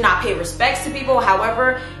okay to not pay respects to people.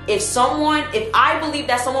 However, if I believe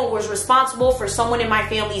that someone was responsible for someone in my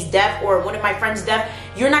family's death or one of my friends' death,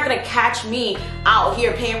 you're not gonna catch me out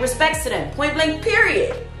here paying respects to them. Point blank,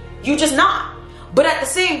 period. You just not. But at the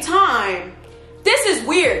same time, this is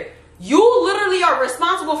weird. You literally are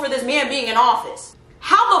responsible for this man being in office.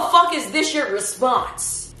 How the fuck is this your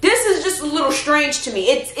response? This is just a little strange to me.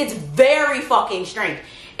 It's very fucking strange.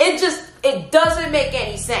 It doesn't make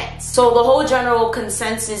any sense. So the whole general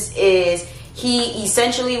consensus is he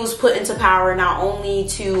essentially was put into power not only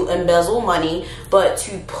to embezzle money, but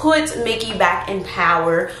to put Mickey back in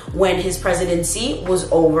power when his presidency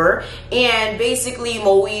was over. And basically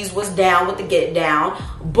Moise was down with the get down,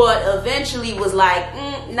 but eventually was like,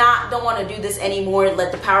 don't want to do this anymore.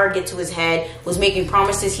 Let the power get to his head, was making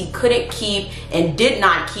promises he couldn't keep and did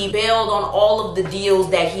not keep, bailed on all of the deals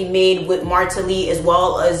that he made with Martelly as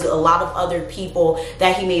well as a lot of other people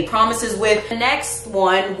that he made promises with. The next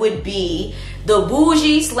one would be the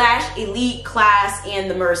bougie / elite class and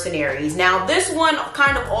the mercenaries. Now this one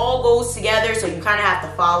kind of all goes together, so you kind of have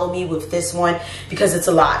to follow me with this one because it's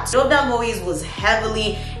a lot. Jovenel Moise was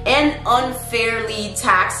heavily and unfairly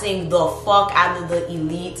taxing the fuck out of the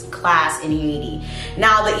elite class in Haiti.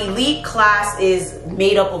 Now the elite class is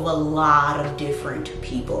made up of a lot of different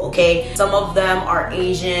people, okay? Some of them are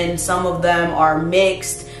Asian, some of them are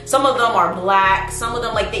mixed, some of them are black, some of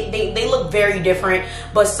them, like, they look very different,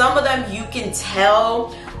 but some of them you can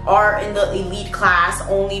tell are in the elite class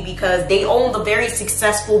only because they own the very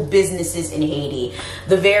successful businesses in Haiti,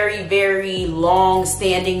 the very, very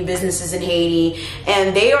long-standing businesses in Haiti,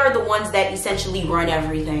 and they are the ones that essentially run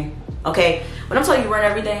everything, okay? When I'm telling you run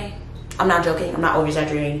everything, I'm not joking, I'm not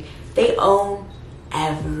over-exaggerating. They own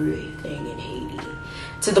everything in Haiti,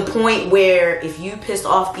 to the point where if you pissed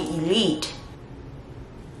off the elite,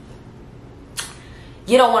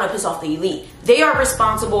 you don't want to piss off the elite. They are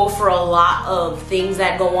responsible for a lot of things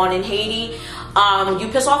that go on in Haiti. You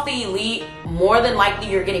piss off the elite, more than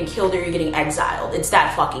likely you're getting killed or you're getting exiled. It's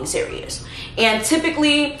that fucking serious. And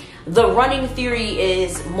typically, the running theory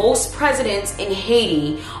is most presidents in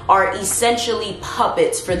Haiti are essentially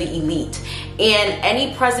puppets for the elite. And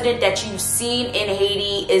any president that you've seen in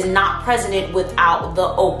Haiti is not president without the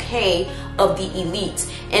okay of the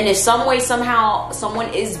elite. And if some way, somehow,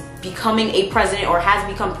 someone is becoming a president or has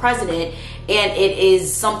become president, and it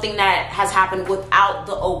is something that has happened without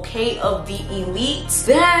the okay of the elites,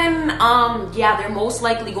 then yeah, they're most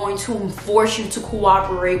likely going to force you to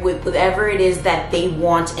cooperate with whatever it is that they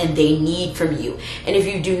want and they need from you. And if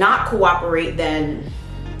you do not cooperate, then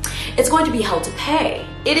it's going to be hell to pay.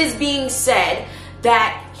 It is being said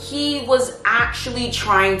that he was actually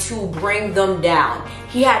trying to bring them down.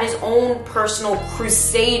 He had his own personal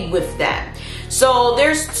crusade with them. So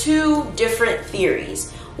there's two different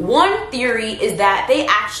theories. One theory is that they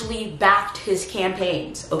actually backed his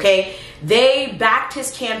campaigns, okay? They backed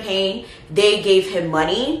his campaign. They gave him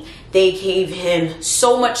money. They gave him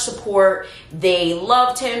so much support. They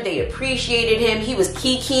loved him. They appreciated him. He was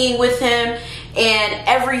kikiing with him and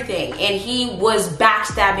everything. And he was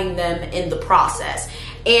backstabbing them in the process.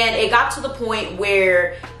 And it got to the point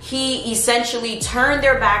where he essentially turned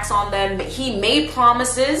their backs on them. He made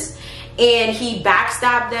promises and he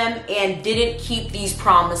backstabbed them and didn't keep these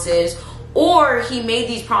promises, or he made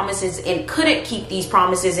these promises and couldn't keep these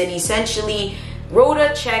promises and essentially wrote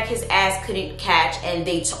a check his ass couldn't catch, and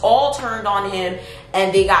they all turned on him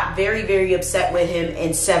and they got very, very upset with him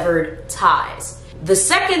and severed ties. The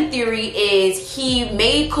second theory is he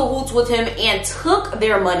made cahoots with him and took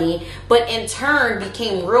their money, but in turn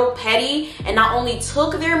became real petty and not only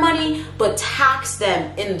took their money, but taxed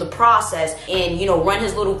them in the process and, you know, run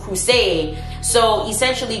his little crusade. So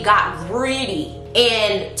essentially got greedy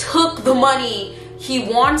and took the money he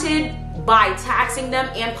wanted by taxing them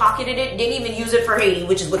and pocketed it, didn't even use it for Haiti,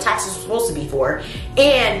 which is what taxes are supposed to be for,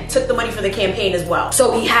 and took the money for the campaign as well.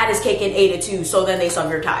 So he had his cake and ate it too, so then they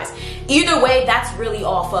severed ties. Either way, that's really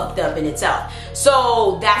all fucked up in itself.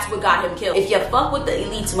 So that's what got him killed. If you fuck with the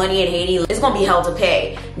elite's money in Haiti, it's gonna be hell to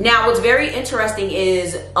pay. Now, what's very interesting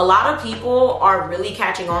is a lot of people are really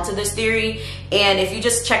catching on to this theory, and if you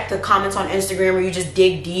just check the comments on Instagram or you just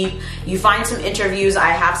dig deep, you find some interviews. I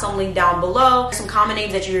have some linked down below, some common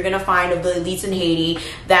names that you're gonna find of the elites in Haiti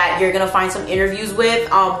that you're gonna find some interviews with.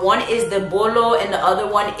 One is the Bolo and the other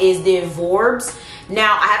one is the Vorbs.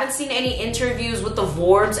 Now, I haven't seen any interviews with the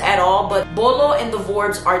Vorbs at all, but Bolo and the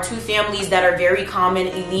Vorbs are two families that are very common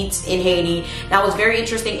elites in Haiti. Now, what's very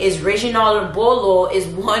interesting is Reginald Bolo is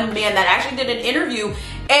one man that actually did an interview,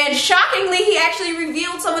 and shockingly, he actually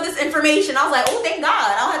revealed some of this information. I was like, oh, thank God.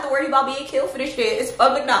 I don't have to worry about being killed for this shit. It's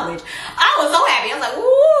public knowledge. I was so happy. I was like,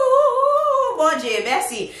 ooh, bon Dieu,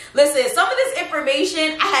 merci. Listen, some of this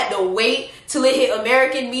information, I had to wait till it hit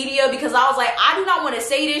American media because I was like, I do not want to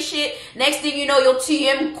say this shit. Next thing you know, your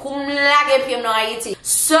TM kum lage PM no Haiti.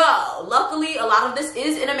 So, luckily, a lot of this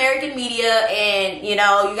is in American media, and you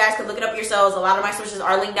know, you guys can look it up yourselves. A lot of my sources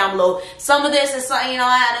are linked down below. Some of this is something, you know,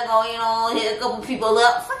 I had to go, you know, hit a couple people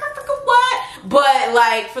up. What? But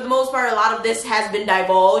like, for the most part, a lot of this has been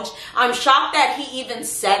divulged. I'm shocked that he even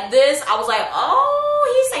said this. I was like,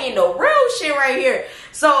 oh, he's saying the real shit right here.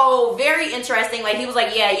 So very interesting. Like, he was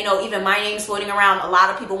like, yeah, you know, even my name's floating around. A lot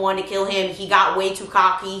of people wanted to kill him. He got way too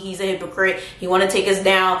cocky. He's a hypocrite. He want to take us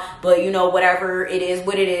down. But you know, whatever it is,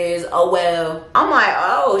 what it is. Oh well. I'm like,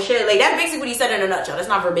 oh shit. Like, that's basically what he said in a nutshell. That's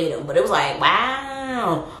not verbatim, but it was like,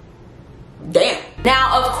 wow. Damn.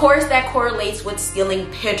 Now, of course, that correlates with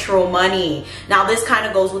stealing petrol money. Now, this kind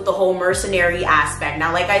of goes with the whole mercenary aspect.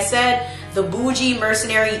 Now, like I said, the bougie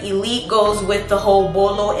mercenary elite goes with the whole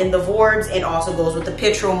bolo and the vorbs, and also goes with the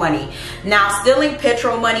petrol money. Now, stealing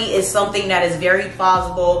petrol money is something that is very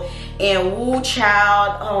plausible. And woo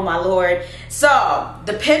child, oh my lord. So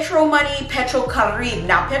the petrol money, Petro Carib.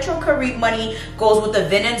 Now Petro Carib money goes with the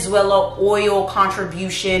Venezuela oil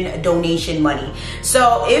contribution donation money.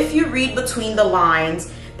 So if you read between the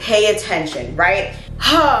lines, pay attention, right?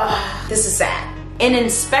 This is sad. An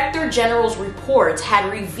inspector general's report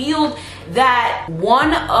had revealed that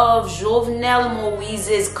one of Jovenel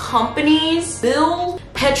Moise's companies billed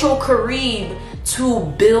Petro Carib to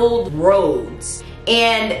build roads.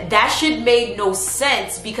 And that shit made no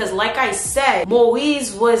sense because, like I said,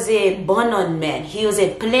 Moise was a Bonon man. He was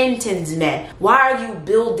a plantains man. Why are you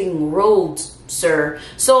building roads, sir?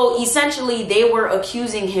 So essentially, they were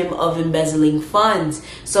accusing him of embezzling funds.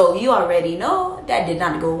 So you already know that did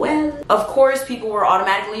not go well. Of course, people were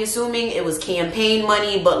automatically assuming it was campaign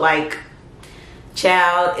money, but like,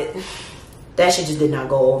 child, that shit just did not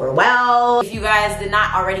go over well. If you guys did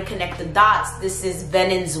not already connect the dots, this is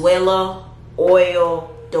Venezuela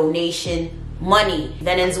oil donation money.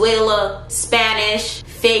 Venezuela, Spanish,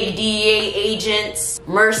 fake DEA agents,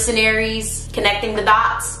 mercenaries, connecting the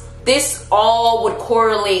dots. This all would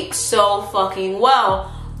correlate so fucking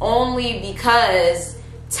well, only because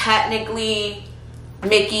technically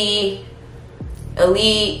Mickey,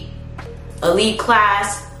 elite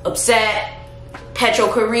class, upset,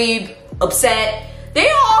 Petro Carib, upset.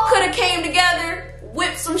 They all could have came together,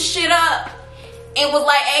 whipped some shit up, and was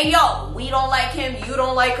like, hey, yo, we don't like him, you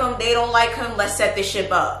don't like him, they don't like him, let's set this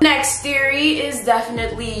ship up. Next theory is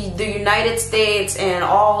definitely the United States and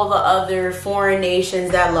all the other foreign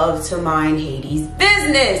nations that love to mind Haiti's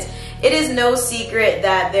business. It is no secret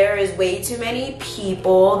that there is way too many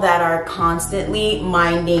people that are constantly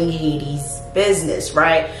minding Haiti's business,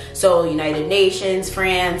 right? So United Nations,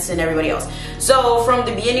 France, and everybody else. So from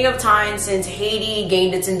the beginning of time, since Haiti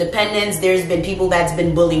gained its independence, there's been people that's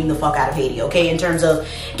been bullying the fuck out of Haiti, okay? In terms of,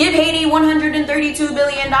 give Haiti $132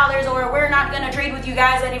 billion or we're not gonna trade with you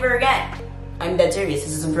guys ever again. I'm dead serious,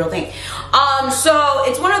 this is a real thing. So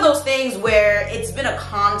it's one of those things where it's been a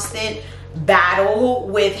constant battle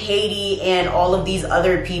with Haiti and all of these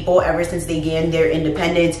other people ever since they gained their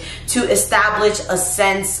independence to establish a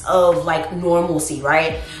sense of like normalcy,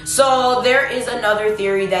 right? So there is another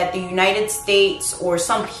theory that the United States or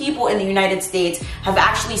some people in the United States have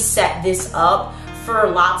actually set this up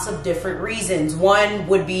for lots of different reasons. One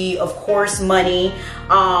would be, of course, money.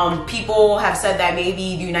 People have said that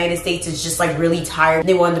maybe the United States is just like really tired.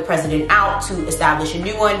 They want the president out to establish a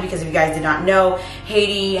new one, because if you guys did not know,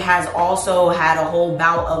 Haiti has also had a whole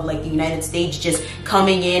bout of like the United States just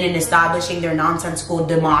coming in and establishing their nonsensical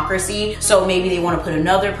democracy. So maybe they want to put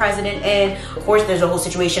another president in. Of course, there's a whole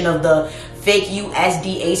situation of the fake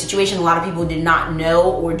USDA situation. A lot of people did not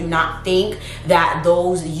know or do not think that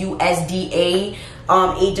those USDA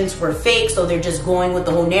agents were fake, so they're just going with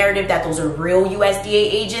the whole narrative that those are real USDA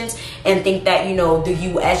agents and think that, you know, the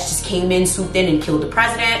US just came in, swooped in, and killed the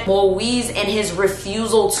president. Moise and his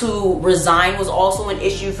refusal to resign was also an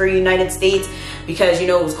issue for the United States because, you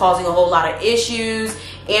know, it was causing a whole lot of issues.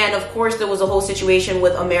 And of course, there was a whole situation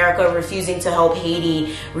with America refusing to help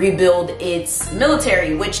Haiti rebuild its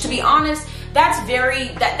military, which, to be honest, that's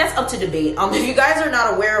up to debate. If you guys are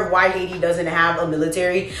not aware of why Haiti doesn't have a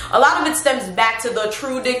military, a lot of it stems back to the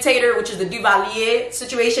true dictator, which is the Duvalier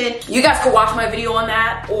situation. You guys could watch my video on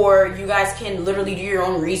that, or you guys can literally do your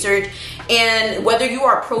own research. And whether you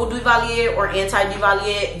are pro Duvalier or anti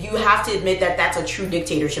Duvalier, you have to admit that that's a true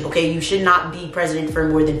dictatorship, okay? You should not be president for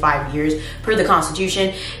more than 5 years per the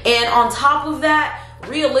Constitution. And on top of that,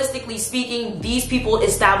 realistically speaking, these people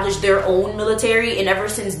established their own military, and ever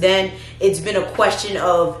since then, it's been a question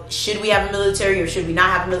of should we have a military or should we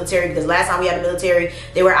not have a military? Because last time we had a military,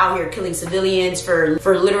 they were out here killing civilians for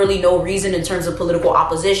literally no reason in terms of political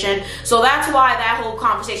opposition. So that's why that whole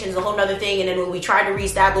conversation is a whole nother thing. And then when we tried to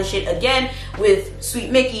reestablish it again with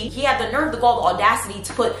Sweet Mickey, he had the nerve, the gall, the audacity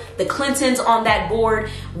to put the Clintons on that board,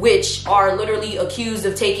 which are literally accused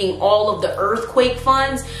of taking all of the earthquake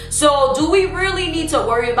funds. So do we really need to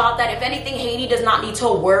worry about that? If anything, Haiti does not need to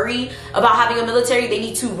worry about having a military. They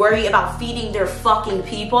need to worry about feeding their fucking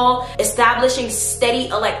people, establishing steady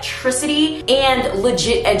electricity, and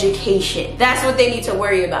legit education. That's what they need to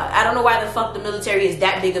worry about. I don't know why the fuck the military is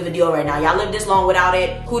that big of a deal right now. Y'all live this long without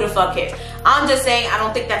it. Who the fuck cares? I'm just saying, I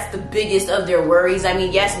don't think that's the biggest of their worries. I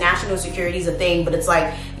mean, yes, national security is a thing, but it's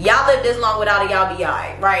like, y'all live this long without it, y'all be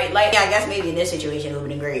alright, right? Like, yeah, I guess maybe in this situation it would have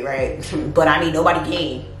been great, right? But I mean, nobody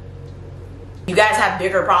came. You guys have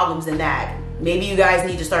bigger problems than that. Maybe you guys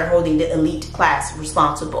need to start holding the elite class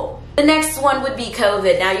responsible. The next one would be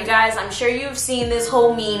COVID. Now, you guys, I'm sure you've seen this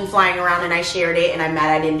whole meme flying around, and I shared it, and I'm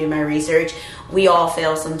mad I didn't do my research. We all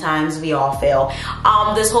fail sometimes. We all fail.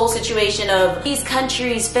 This whole situation of these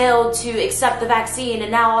countries failed to accept the vaccine,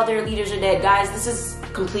 and now all their leaders are dead. Guys, this is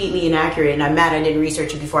completely inaccurate, and I'm mad I didn't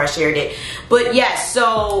research it before I shared it. But yes,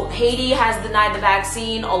 so Haiti has denied the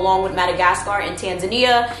vaccine along with Madagascar and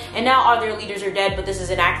Tanzania, and now all their leaders are dead. But this is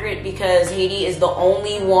inaccurate because Haiti is the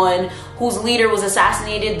only one whose leader was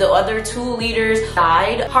assassinated. The other two leaders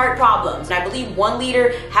died heart problems, and I believe one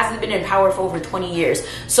leader hasn't been in power for over 20 years,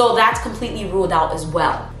 so that's completely ruled out as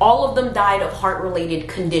well. All of them died of heart-related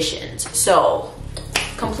conditions, so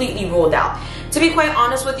completely ruled out. To be quite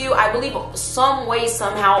honest with you, I believe some way,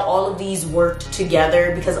 somehow, all of these worked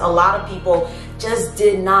together because a lot of people just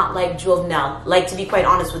did not like Jovenel, like, to be quite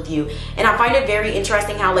honest with you. And I find it very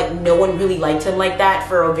interesting how, like, no one really liked him like that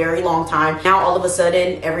for a very long time. Now, all of a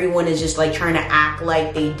sudden, everyone is just, like, trying to act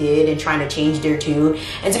like they did and trying to change their tune.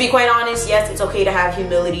 And to be quite honest, yes, it's okay to have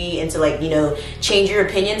humility and to, like, you know, change your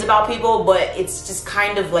opinions about people, but it's just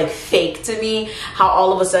kind of, like, fake to me how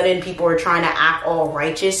all of a sudden people are trying to act all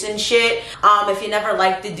righteous and shit. If you never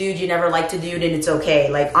liked the dude, you never liked the dude, and it's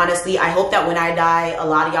okay. Like, honestly, I hope that when I die, a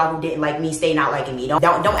lot of y'all who didn't like me stay not liking me. Don't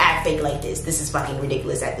act fake like this. This is fucking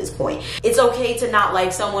ridiculous at this point. It's okay to not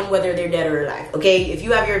like someone whether they're dead or alive, okay? If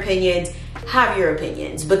you have your opinions, have your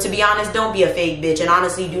opinions. But to be honest, don't be a fake bitch. And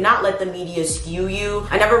honestly, do not let the media skew you.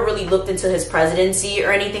 I never really looked into his presidency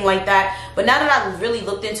or anything like that. But now that I've really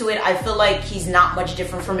looked into it, I feel like he's not much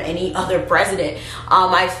different from any other president.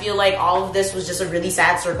 I feel like all of this was just a really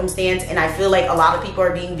sad circumstance. And I feel like a lot of people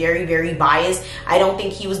are being very, very biased. I don't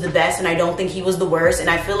think he was the best, and I don't think he was the worst. And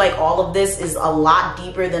I feel like all of this is a lot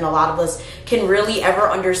deeper than a lot of us can really ever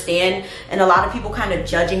understand. And a lot of people kind of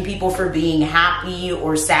judging people for being happy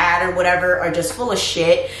or sad or whatever are just full of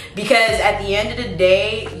shit, because at the end of the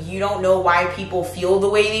day, you don't know why people feel the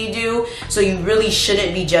way they do, so you really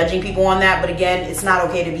shouldn't be judging people on that. But again, it's not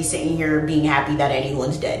okay to be sitting here being happy that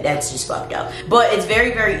anyone's dead. That's just fucked up. But it's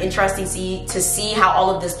very, very interesting to see how all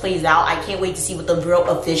of this plays out. I can't wait to see what the real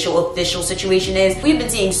official situation is. We've been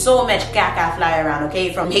seeing so much caca fly around,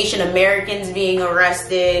 okay, from Haitian Americans being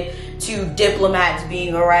arrested to diplomats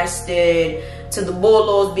being arrested to the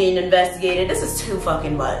bolos being investigated. This is too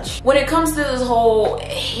fucking much. When it comes to this whole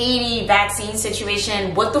Haiti vaccine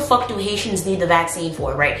situation, what the fuck do Haitians need the vaccine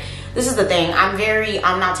for, right? This is the thing. I'm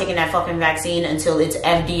not taking that fucking vaccine until it's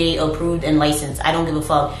FDA approved and licensed. I don't give a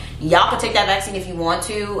fuck. Y'all can take that vaccine if you want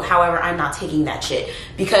to. However, I'm not taking that shit,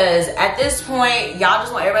 because at this point, y'all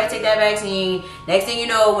just want everybody to take that vaccine. Next thing you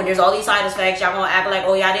know, when there's all these side effects, y'all gonna act like,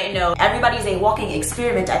 oh, y'all didn't know. Everybody's a walking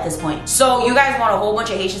experiment at this point. So you guys want a whole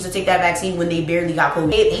bunch of Haitians to take that vaccine when they barely got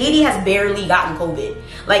COVID. Haiti has barely gotten COVID.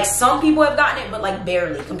 Like, some people have gotten it, but like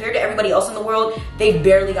barely. Compared to everybody else in the world, they've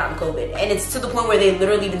barely gotten COVID. And it's to the point where they've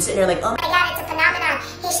literally been sitting there like, oh my God, it's a phenomenon.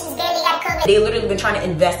 Haitians barely got COVID. They literally been trying to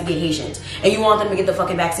investigate Haitians. And you want them to get the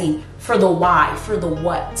fucking vaccine. For the why, for the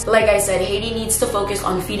what. Like I said, Haiti needs to focus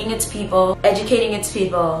on feeding its people, educating its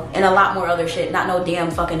people, and a lot more other shit. Not no damn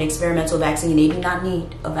fucking experimental vaccine. They do not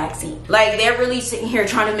need a vaccine. Like, they're really sitting here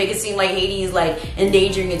trying to make it seem like Haiti is like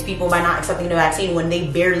endangering its people by not accepting the vaccine when they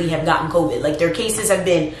barely have gotten COVID. Like, their cases have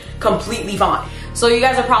been completely fine. So you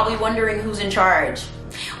guys are probably wondering who's in charge.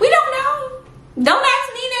 We don't know. Don't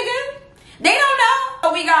ask me, nigga. They don't know.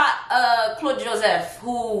 So we got Claude Joseph,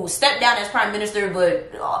 who stepped down as prime minister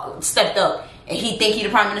but stepped up and he think he the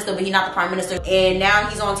prime minister, but he not the prime minister. And now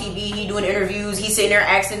he's on TV, he doing interviews, he's sitting there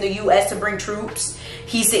asking the US to bring troops.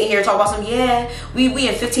 He's sitting here talking about some, yeah, we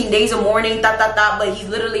in 15 days of mourning, but he's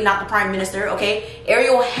literally not the prime minister, okay?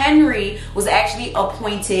 Ariel Henry was actually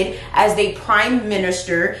appointed as the prime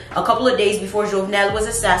minister a couple of days before Jovenel was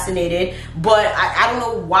assassinated, but I don't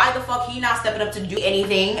know why the fuck he not stepping up to do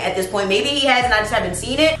anything at this point. Maybe he has and I just haven't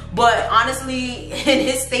seen it, but honestly, in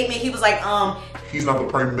his statement, he was like, he's not the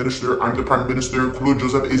prime minister, I'm the prime minister, Claude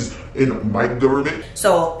Joseph is in my government.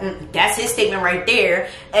 So that's his statement right there.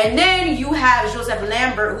 And then you have Joseph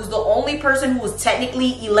Lambert, who's the only person who was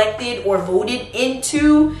technically elected or voted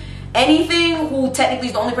into anything, who technically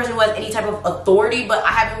is the only person who has any type of authority, but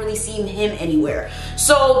I haven't really seen him anywhere.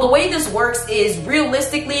 So the way this works is,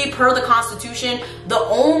 realistically, per the Constitution, the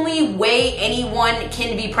only way anyone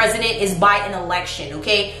can be president is by an election,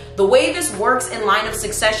 okay? The way this works in line of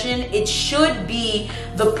succession, it should be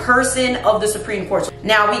the person of the Supreme Court.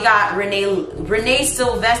 Now we got Renee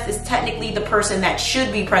Sylvestre is technically the person that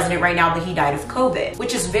should be president right now, but he died of COVID,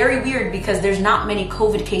 which is very weird because there's not many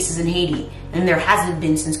COVID cases in Haiti, and there hasn't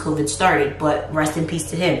been since COVID started, but rest in peace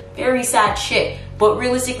to him. Very sad shit. But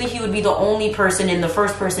realistically, he would be the only person and the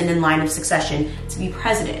first person in line of succession to be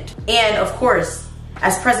president. And of course,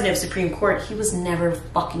 as president of Supreme Court, he was never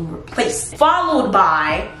fucking replaced. Followed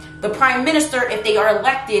by the prime minister if they are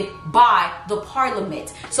elected by the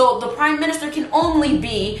parliament. So the prime minister can only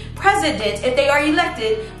be president if they are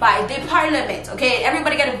elected by the parliament, okay?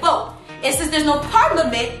 Everybody got to vote. And since there's no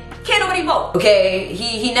parliament, can't nobody vote, okay?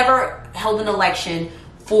 He never held an election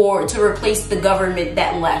to replace the government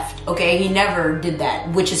that left, okay? He never did that,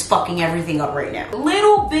 which is fucking everything up right now. A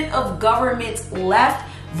little bit of government left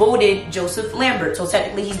voted Joseph Lambert. So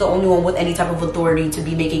technically he's the only one with any type of authority to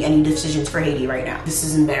be making any decisions for Haiti right now. This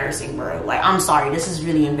is embarrassing, bro. Like, I'm sorry, this is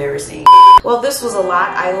really embarrassing. Well, this was a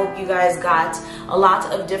lot. I hope you guys got a lot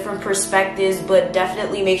of different perspectives, but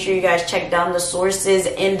definitely make sure you guys check down the sources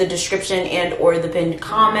in the description and or the pinned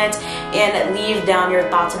comment, and leave down your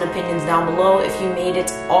thoughts and opinions down below. If you made it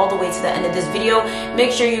all the way to the end of this video,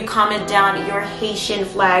 make sure you comment down your Haitian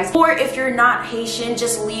flags, or if you're not Haitian,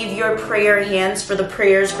 just leave your prayer hands for the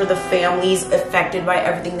prayers for the families affected by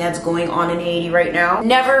everything that's going on in Haiti right now.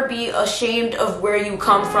 Never be ashamed of where you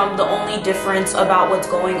come from. The only difference about what's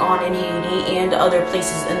going on in Haiti and other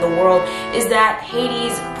places in the world is that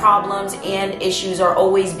Haiti's problems and issues are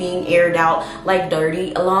always being aired out like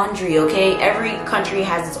dirty laundry, okay? Every country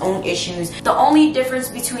has its own issues. The only difference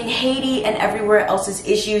between Haiti and everywhere else's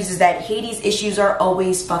issues is that Haiti's issues are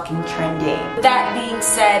always fucking trending. With that being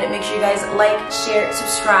said, make sure you guys like, share,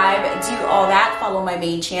 subscribe, do all that. Follow my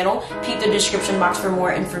main channel. Peep the description box for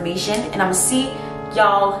more information, and I'm gonna see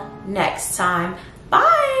y'all next time.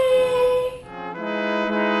 Bye!